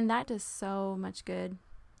 then that does so much good.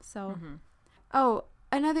 So,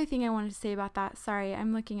 another thing I wanted to say about that, sorry,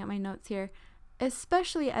 I'm looking at my notes here,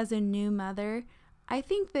 especially as a new mother, I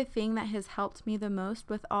think the thing that has helped me the most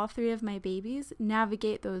with all 3 of my babies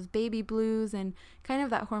navigate those baby blues and kind of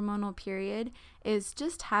that hormonal period is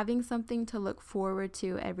just having something to look forward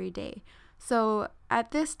to every day. So at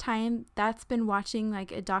this time, that's been watching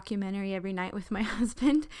like a documentary every night with my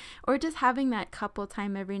husband or just having that couple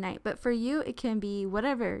time every night. But for you, it can be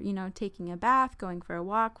whatever, taking a bath, going for a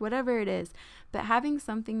walk, whatever it is. But having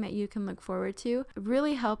something that you can look forward to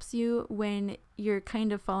really helps you when you're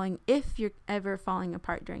kind of if you're ever falling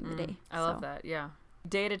apart during the day. I love that. Yeah.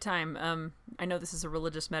 Day at a time. I know this is a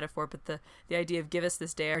religious metaphor, but the idea of give us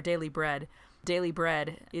this day our daily bread. Daily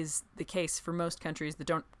bread is the case for most countries that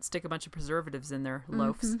don't stick a bunch of preservatives in their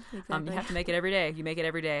loaves. Exactly. You have to make it every day. You make it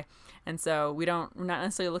every day. And so we're not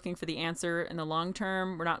necessarily looking for the answer in the long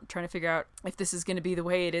term. We're not trying to figure out if this is going to be the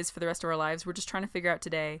way it is for the rest of our lives. We're just trying to figure out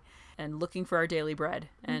today and looking for our daily bread.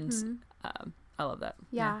 And I love that.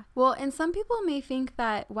 Yeah. Well, and some people may think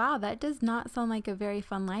that, wow, that does not sound like a very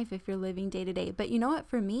fun life if you're living day to day. But you know what?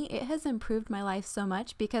 For me, it has improved my life so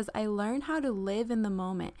much because I learned how to live in the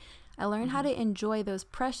moment. I learned how to enjoy those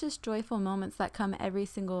precious, joyful moments that come every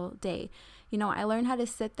single day. I learned how to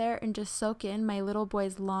sit there and just soak in my little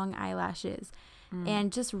boy's long eyelashes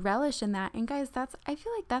and just relish in that. And guys, I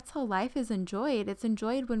feel like that's how life is enjoyed. It's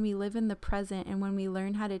enjoyed when we live in the present and when we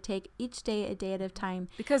learn how to take each day a day at a time.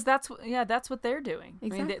 Because that's what they're doing.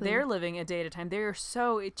 Exactly. I mean, they're living a day at a time.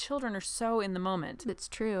 Children are so in the moment. It's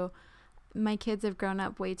true. My kids have grown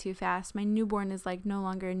up way too fast. My newborn is like no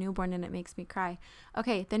longer a newborn and it makes me cry.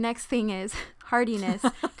 Okay, the next thing is hardiness,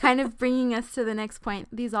 kind of bringing us to the next point.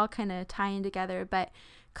 These all kind of tie in together, but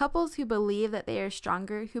couples who believe that they are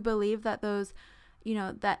stronger, who believe that those,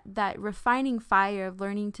 that refining fire of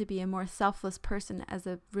learning to be a more selfless person as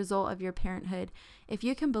a result of your parenthood, if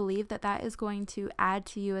you can believe that that is going to add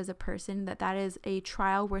to you as a person, that is a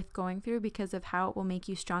trial worth going through because of how it will make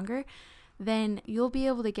you stronger, then you'll be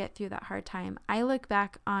able to get through that hard time. I look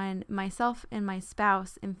back on myself and my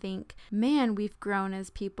spouse and think, man, we've grown as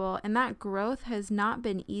people, and that growth has not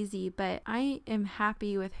been easy, but I am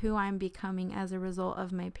happy with who I'm becoming as a result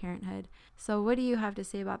of my parenthood. So what do you have to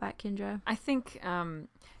say about that, Kendra? I think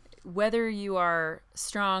whether you are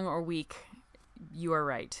strong or weak, you are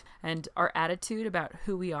right. And our attitude about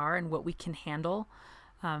who we are and what we can handle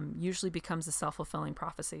usually becomes a self-fulfilling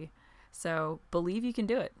prophecy. So believe you can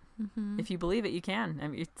do it. Mm-hmm. If you believe it, you can. I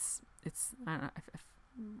mean, it's. I don't know.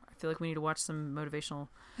 I feel like we need to watch some motivational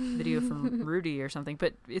video from Rudy or something.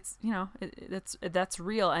 But it's that's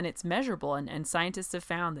real and it's measurable. And scientists have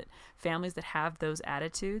found that families that have those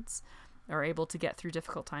attitudes are able to get through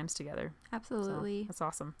difficult times together. Absolutely. So that's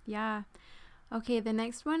awesome. Yeah. Okay, the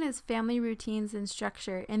next one is family routines and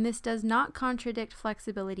structure, and this does not contradict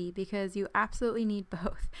flexibility because you absolutely need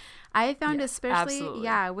both. I found especially,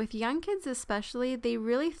 with young kids especially, they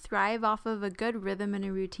really thrive off of a good rhythm and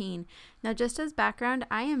a routine. Now, just as background,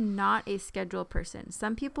 I am not a schedule person.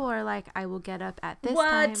 Some people are like, I will get up at this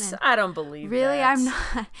time. What? I don't believe really, that. I'm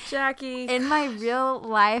not. Jackie. In my real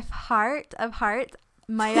life heart of hearts,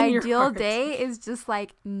 my In your ideal heart. day is just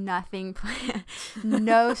like nothing planned,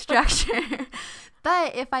 no structure.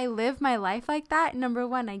 But if I live my life like that, number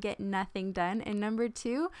one, I get nothing done. And number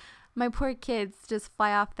two, my poor kids just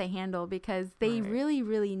fly off the handle because they Right. really,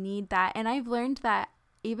 really need that. And I've learned that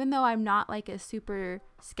even though I'm not like a super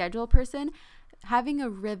schedule person, having a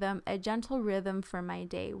rhythm, a gentle rhythm for my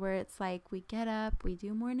day where it's like we get up, we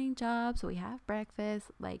do morning jobs, we have breakfast,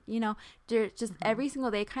 like, you know, just every single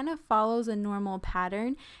day kind of follows a normal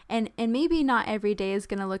pattern. And maybe not every day is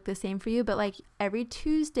going to look the same for you, but like every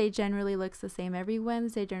Tuesday generally looks the same, every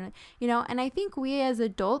Wednesday generally, you know, and I think we as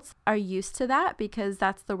adults are used to that because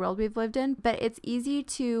that's the world we've lived in. But it's easy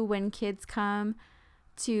to, when kids come,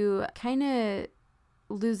 to kind of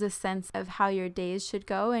lose a sense of how your days should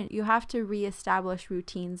go, and you have to reestablish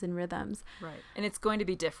routines and rhythms. Right. And it's going to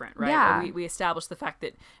be different, right? Yeah. We established the fact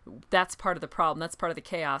that that's part of the problem. That's part of the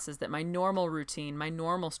chaos, is that my normal routine, my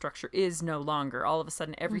normal structure is no longer. All of a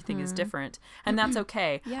sudden, everything is different. And that's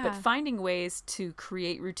okay. Yeah. But finding ways to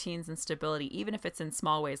create routines and stability, even if it's in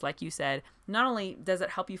small ways, like you said, not only does it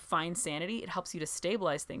help you find sanity, it helps you to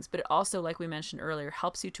stabilize things, but it also, like we mentioned earlier,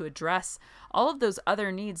 helps you to address all of those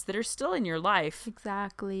other needs that are still in your life.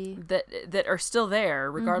 Exactly. That are still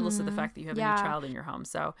there, regardless of the fact that you have a Yeah. new child in your home.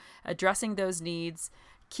 So addressing those needs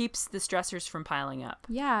keeps the stressors from piling up.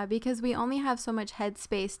 Yeah, because we only have so much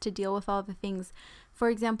headspace to deal with all the things. For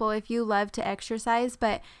example, if you love to exercise,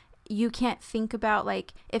 but you can't think about,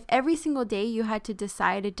 like, if every single day you had to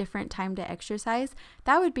decide a different time to exercise,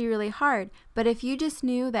 that would be really hard. But if you just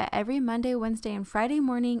knew that every Monday, Wednesday, and Friday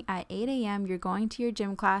morning at 8 a.m. you're going to your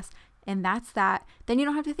gym class, and that's that, then you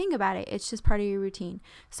don't have to think about it. It's just part of your routine.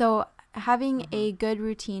 So having a good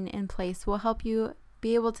routine in place will help you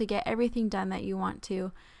be able to get everything done that you want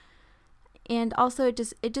to. And also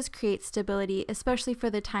it just creates stability, especially for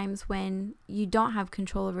the times when you don't have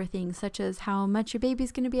control over things, such as how much your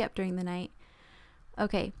baby's going to be up during the night.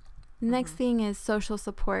 Okay, the next thing is social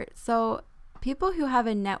support. So people who have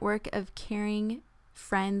a network of caring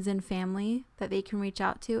friends and family that they can reach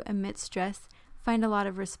out to amidst stress find a lot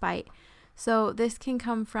of respite. So this can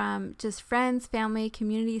come from just friends, family,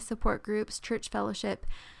 community support groups, church fellowship.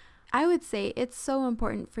 I would say it's so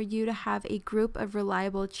important for you to have a group of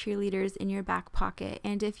reliable cheerleaders in your back pocket.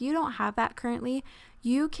 And if you don't have that currently,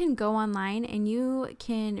 you can go online and you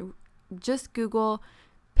can just Google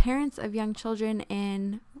parents of young children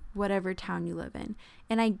in whatever town you live in.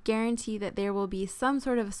 And I guarantee that there will be some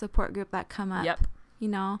sort of a support group that come up. Yep. You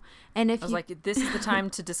know, and if I was like, this is the time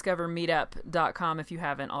to discover meetup.com if you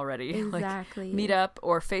haven't already. Exactly. Like Meetup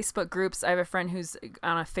or Facebook groups. I have a friend who's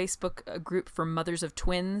on a Facebook group for mothers of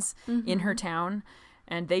twins in her town,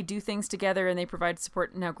 and they do things together and they provide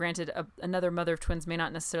support. Now, granted, another mother of twins may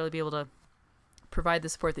not necessarily be able to provide the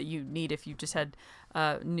support that you need if you just had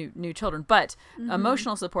new children, but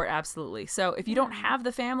emotional support, absolutely. So if you don't have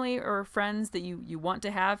the family or friends that you want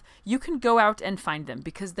to have, you can go out and find them,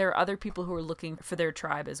 because there are other people who are looking for their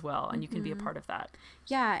tribe as well, and you can be a part of that.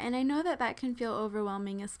 Yeah, and I know that can feel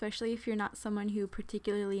overwhelming, especially if you're not someone who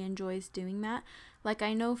particularly enjoys doing that. Like,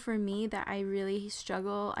 I know for me that I really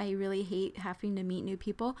struggle. I really hate having to meet new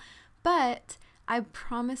people, but I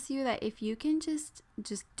promise you that if you can just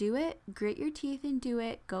do it, grit your teeth and do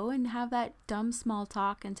it, go and have that dumb small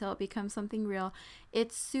talk until it becomes something real,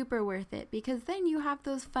 it's super worth it, because then you have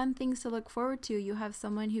those fun things to look forward to. You have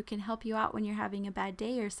someone who can help you out when you're having a bad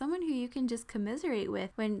day, or someone who you can just commiserate with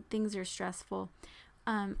when things are stressful.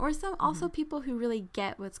 Or some also people who really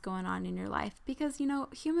get what's going on in your life, because, you know,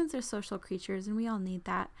 humans are social creatures and we all need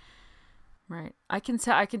that. Right. I can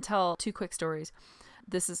tell two quick stories.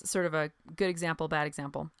 This is sort of a good example, bad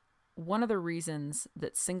example. One of the reasons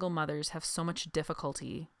that single mothers have so much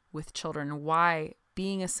difficulty with children, why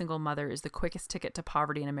being a single mother is the quickest ticket to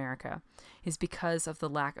poverty in America, is because of the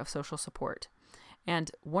lack of social support.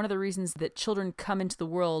 And one of the reasons that children come into the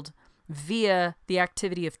world via the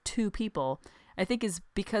activity of two people, I think, is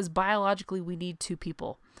because biologically we need two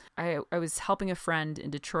people. I was helping a friend in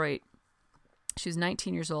Detroit. She was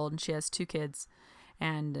 19 years old and she has two kids.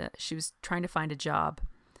 And she was trying to find a job.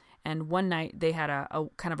 And one night they had a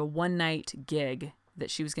kind of a one-night gig that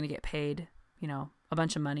she was going to get paid, you know, a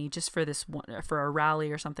bunch of money just for this one, for a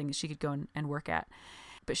rally or something that she could go and work at.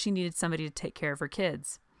 But she needed somebody to take care of her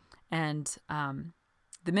kids. And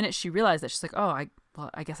the minute she realized that, she's like, oh,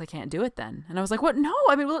 I guess I can't do it then. And I was like, what? No,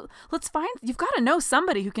 I mean, well, let's find, you've got to know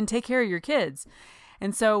somebody who can take care of your kids.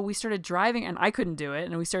 And so we started driving, and I couldn't do it.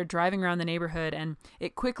 And we started driving around the neighborhood, and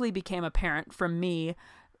it quickly became apparent from me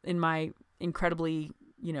in my incredibly,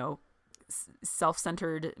 you know,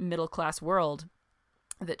 self-centered middle-class world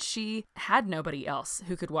that she had nobody else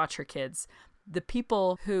who could watch her kids. The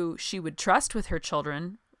people who she would trust with her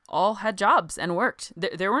children all had jobs and worked.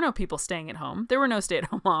 There were no people staying at home. There were no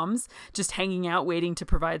stay-at-home moms just hanging out waiting to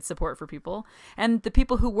provide support for people. And the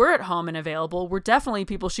people who were at home and available were definitely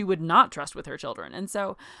people she would not trust with her children. And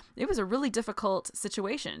so it was a really difficult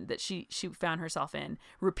situation that she found herself in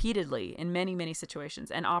repeatedly in many, many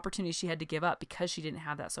situations, and opportunities she had to give up because she didn't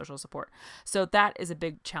have that social support. So that is a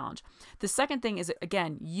big challenge. The second thing is,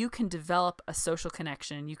 again, you can develop a social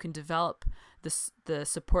connection. You can develop the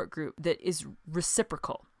support group that is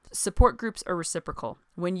reciprocal. Support groups are reciprocal.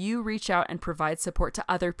 When you reach out and provide support to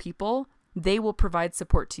other people, they will provide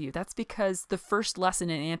support to you. That's because the first lesson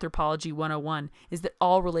in Anthropology 101 is that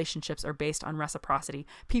all relationships are based on reciprocity.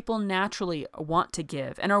 People naturally want to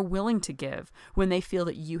give and are willing to give when they feel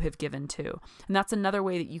that you have given too. And that's another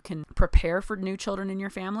way that you can prepare for new children in your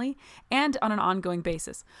family and on an ongoing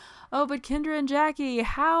basis. Oh, but Kendra and Jackie,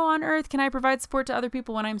 how on earth can I provide support to other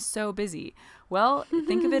people when I'm so busy? Well,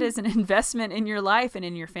 think of it as an investment in your life and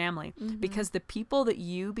in your family, because the people that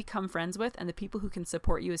you become friends with and the people who can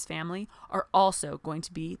support you as family are also going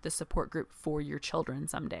to be the support group for your children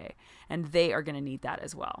someday. And they are going to need that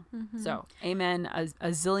as well. So amen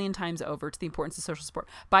a zillion times over to the importance of social support.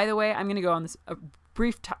 By the way, I'm going to go on this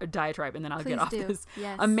brief diatribe and then I'll get off this.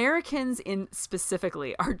 Yes. Americans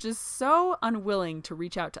specifically are just so unwilling to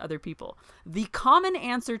reach out to other people. The common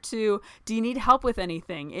answer to, do you need help with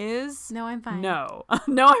anything, is no, I'm fine. No,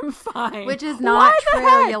 I'm fine. Which is not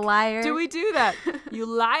true, you liar. Do we do that? You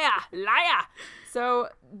liar. So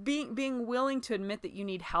being willing to admit that you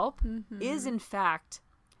need help is in fact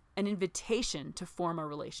an invitation to form a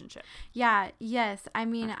relationship. Yes. I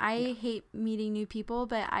mean, I hate meeting new people,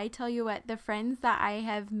 but I tell you what, the friends that I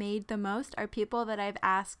have made the most are people that I've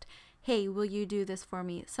asked, hey, will you do this for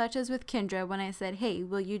me? Such as with Kendra, when I said, hey,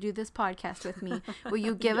 will you do this podcast with me? Will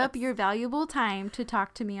you give up your valuable time to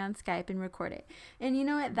talk to me on Skype and record it? And you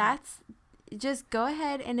know what? That's just go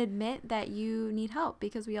ahead and admit that you need help,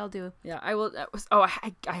 because we all do. Yeah, I will. I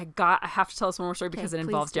have to tell us one more story because it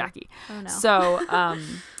involves Jackie. Oh no. So,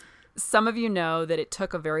 some of you know that it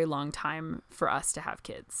took a very long time for us to have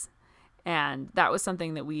kids. And that was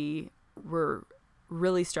something that we were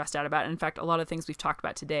really stressed out about. In fact, a lot of things we've talked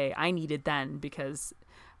about today, I needed then, because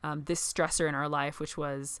this stressor in our life, which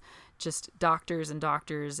was just doctors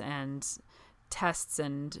and tests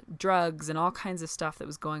and drugs and all kinds of stuff that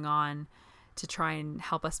was going on to try and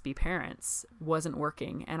help us be parents, wasn't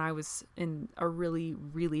working. And I was in a really,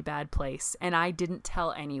 really bad place. And I didn't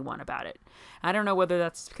tell anyone about it. I don't know whether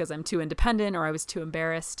that's because I'm too independent or I was too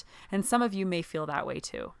embarrassed. And some of you may feel that way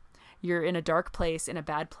too. You're in a dark place, in a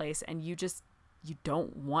bad place, and you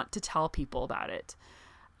don't want to tell people about it.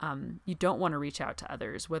 You don't want to reach out to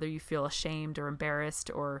others, whether you feel ashamed or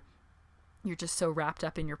embarrassed, or you're just so wrapped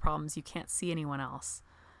up in your problems you can't see anyone else.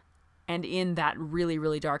 And in that really,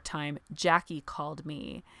 really dark time, Jackie called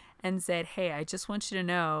me and said, hey, I just want you to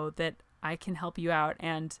know that I can help you out.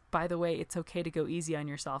 And by the way, it's okay to go easy on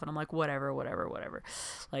yourself. And I'm like, whatever.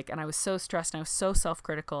 And I was so stressed and I was so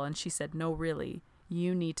self-critical. And she said, no, really,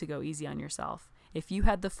 you need to go easy on yourself. If you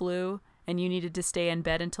had the flu and you needed to stay in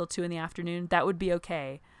bed until 2 p.m, that would be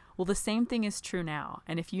okay. Well, the same thing is true now.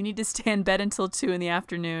 And if you need to stay in bed until 2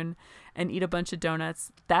 p.m. and eat a bunch of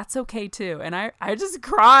donuts, that's okay too. And I just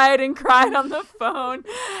cried on the phone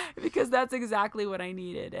because that's exactly what I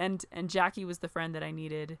needed. And Jackie was the friend that I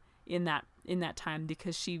needed in that time,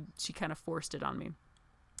 because she kind of forced it on me.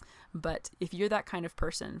 But if you're that kind of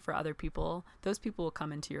person for other people, those people will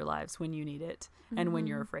come into your lives when you need it and when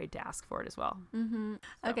you're afraid to ask for it as well. So,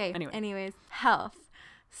 okay. Anyways, health.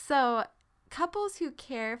 So couples who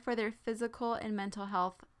care for their physical and mental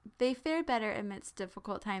health, they fare better amidst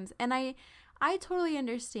difficult times. And I totally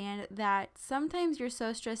understand that sometimes you're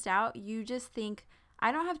so stressed out, you just think,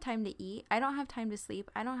 I don't have time to eat. I don't have time to sleep.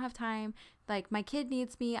 I don't have time. Like, my kid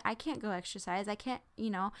needs me. I can't go exercise. I can't,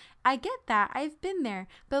 I get that. I've been there.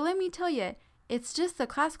 But let me tell you, it's just the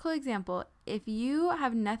classical example. If you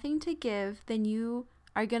have nothing to give, then you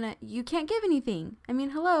can't give anything. I mean,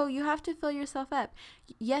 hello, you have to fill yourself up.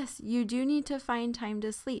 Yes, you do need to find time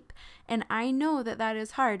to sleep. And I know that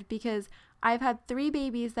is hard, because I've had 3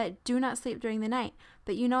 babies that do not sleep during the night.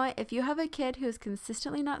 But you know what? If you have a kid who is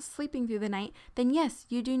consistently not sleeping through the night, then yes,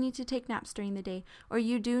 you do need to take naps during the day. Or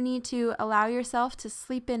you do need to allow yourself to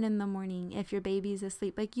sleep in the morning if your baby's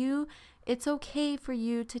asleep. It's okay for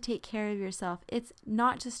you to take care of yourself. It's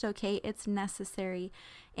not just okay, it's necessary.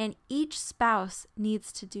 And each spouse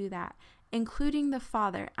needs to do that, including the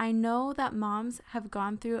father. I know that moms have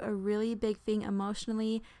gone through a really big thing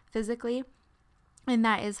emotionally, physically. And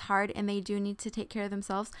that is hard, and they do need to take care of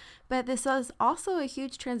themselves. But this is also a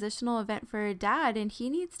huge transitional event for a dad, and he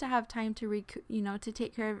needs to have time to to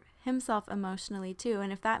take care of himself emotionally too.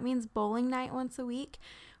 And if that means bowling night once a week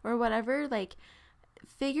or whatever, like,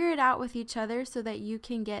 figure it out with each other so that you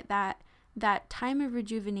can get that time of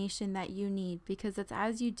rejuvenation that you need, because it's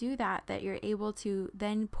as you do that you're able to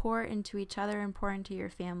then pour into each other and pour into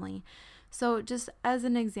your family. So just as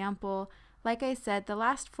an example, like I said, the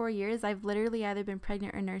last 4 years, I've literally either been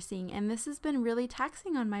pregnant or nursing, and this has been really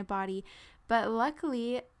taxing on my body. But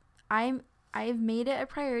luckily, I've made it a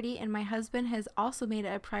priority, and my husband has also made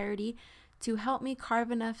it a priority to help me carve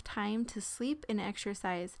enough time to sleep and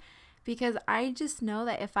exercise, because I just know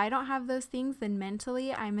that if I don't have those things, then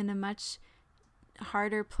mentally I'm in a much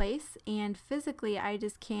harder place, and physically I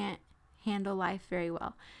just can't handle life very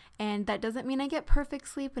well. And that doesn't mean I get perfect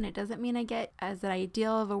sleep, and it doesn't mean I get as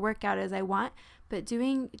ideal of a workout as I want, but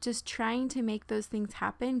just trying to make those things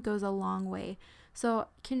happen goes a long way. So,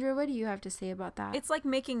 Kendra, what do you have to say about that? It's like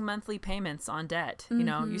making monthly payments on debt. You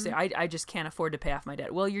know, you say, I just can't afford to pay off my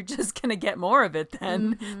debt. Well, you're just going to get more of it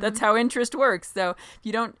then. That's how interest works. So if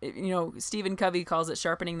you don't, Stephen Covey calls it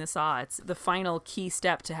sharpening the saw. It's the final key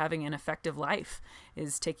step to having an effective life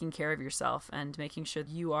is taking care of yourself and making sure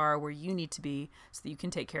that you are where you need to be so that you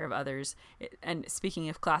can take care of others. And speaking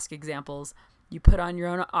of classic examples, you put on your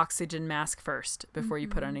own oxygen mask first before you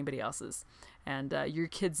put on anybody else's. And your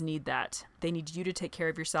kids need that. They need you to take care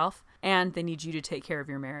of yourself, and they need you to take care of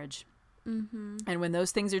your marriage. And when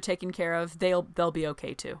those things are taken care of, they'll be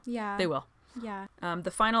okay too. Yeah. They will. Yeah.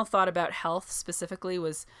 The final thought about health specifically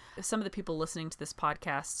was some of the people listening to this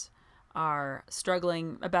podcast are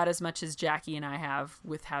struggling about as much as Jackie and I have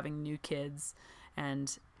with having new kids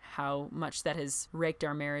and how much that has raked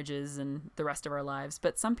our marriages and the rest of our lives.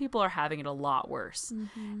 But some people are having it a lot worse.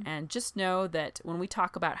 And just know that when we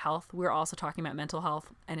talk about health, we're also talking about mental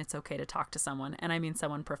health, and it's okay to talk to someone. And I mean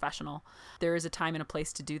someone professional. There is a time and a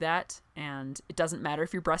place to do that. And it doesn't matter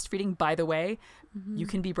if you're breastfeeding. By the way, you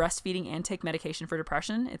can be breastfeeding and take medication for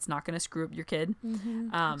depression. It's not going to screw up your kid.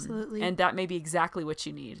 Absolutely. And that may be exactly what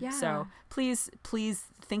you need. Yeah. So please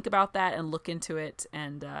think about that and look into it.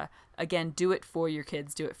 And again, do it for your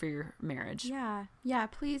kids. Do it for your marriage. Yeah,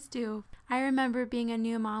 please do. I remember being a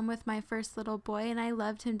new mom with my first little boy, and I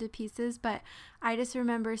loved him to pieces, but I just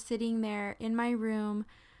remember sitting there in my room.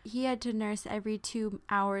 He had to nurse every 2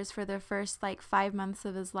 hours for the first 5 months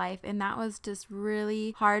of his life, and that was just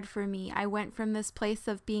really hard for me. I went from this place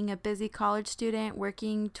of being a busy college student,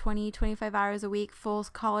 working 20-25 hours a week, full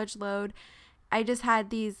college load. I just had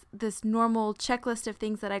this normal checklist of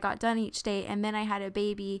things that I got done each day, and then I had a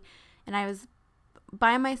baby, and I was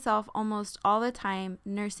by myself almost all the time,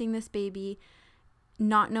 nursing this baby,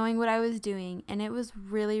 not knowing what I was doing, and it was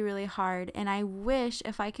really, really hard. And I wish,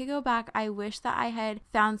 if I could go back, I wish that I had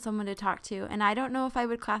found someone to talk to. And I don't know if I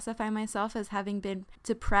would classify myself as having been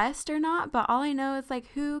depressed or not, but all I know is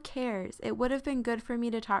who cares? It would have been good for me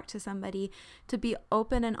to talk to somebody, to be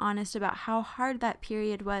open and honest about how hard that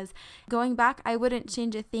period was. Going back, I wouldn't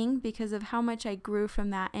change a thing because of how much I grew from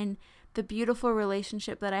that, and the beautiful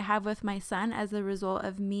relationship that I have with my son as a result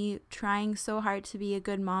of me trying so hard to be a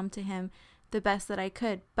good mom to him, the best that I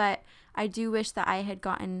could. But I do wish that I had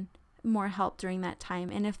gotten more help during that time.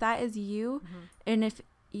 And if that is you, and if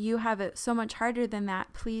you have it so much harder than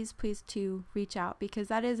that, please to reach out, because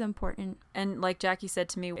that is important. And like Jackie said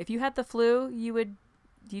to me, if you had the flu, you'd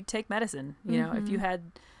take medicine. You know, if you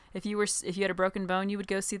had a broken bone, you would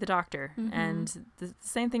go see the doctor. And the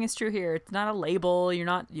same thing is true here. It's not a label. You're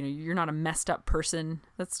not a messed up person.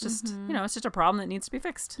 That's just, it's just a problem that needs to be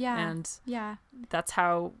fixed. Yeah. And that's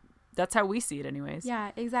how we see it anyways.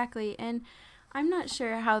 Yeah, exactly. And I'm not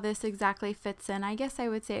sure how this exactly fits in. I guess I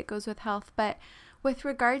would say it goes with health, but with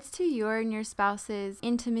regards to your and your spouse's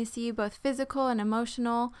intimacy, both physical and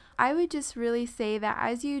emotional, I would just really say that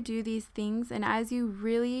as you do these things and as you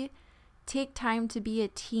really take time to be a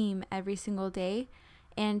team every single day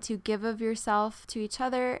and to give of yourself to each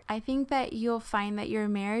other, I think that you'll find that your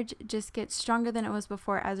marriage just gets stronger than it was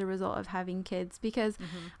before as a result of having kids. Because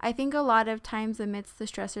I think a lot of times amidst the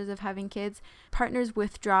stressors of having kids, partners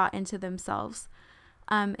withdraw into themselves.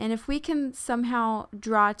 And if we can somehow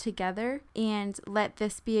draw together and let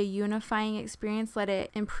this be a unifying experience, let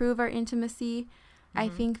it improve our intimacy, I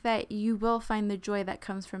think that you will find the joy that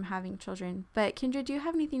comes from having children. But Kendra, do you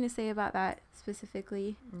have anything to say about that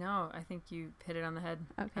specifically? No, I think you hit it on the head.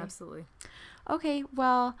 Okay. Absolutely. Okay,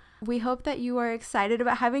 well, we hope that you are excited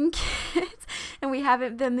about having kids and we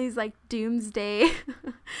haven't been these doomsday,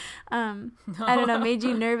 I don't know, made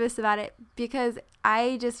you nervous about it, because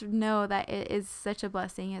I just know that it is such a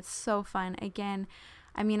blessing. It's so fun. Again,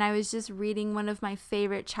 I mean, I was just reading one of my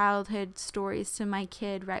favorite childhood stories to my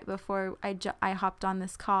kid right before I hopped on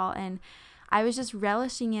this call, and I was just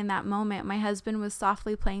relishing in that moment. My husband was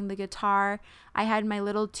softly playing the guitar. I had my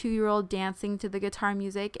little 2-year-old dancing to the guitar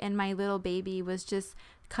music, and my little baby was just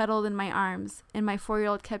cuddled in my arms. And my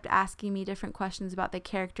 4-year-old kept asking me different questions about the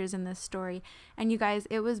characters in this story. And you guys,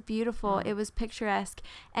 it was beautiful. It was picturesque.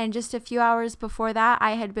 And just a few hours before that,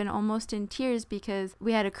 I had been almost in tears because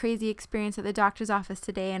we had a crazy experience at the doctor's office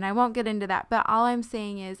today. And I won't get into that. But all I'm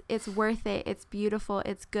saying is it's worth it. It's beautiful.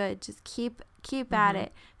 It's good. Just keep at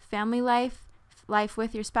it. Family life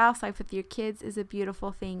with your spouse, life with your kids is a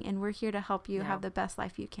beautiful thing, and we're here to help you have the best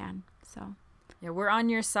life you can. So yeah, we're on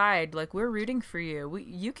your side. Like, we're rooting for you.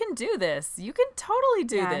 You can do this. You can totally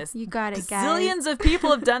do this. You got it, guys. Zillions of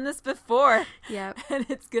people have done this before. Yep. And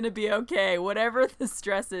it's going to be okay. Whatever the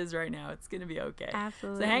stress is right now, it's going to be okay.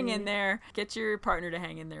 Absolutely. So hang in there. Get your partner to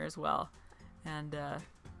hang in there as well. And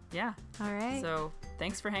yeah. All right. So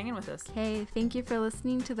thanks for hanging with us. Okay, thank you for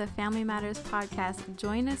listening to the Family Matters podcast.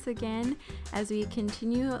 Join us again as we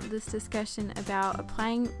continue this discussion about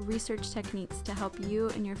applying research techniques to help you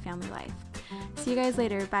in your family life. See you guys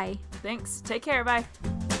later. Bye. Thanks. Take care. Bye.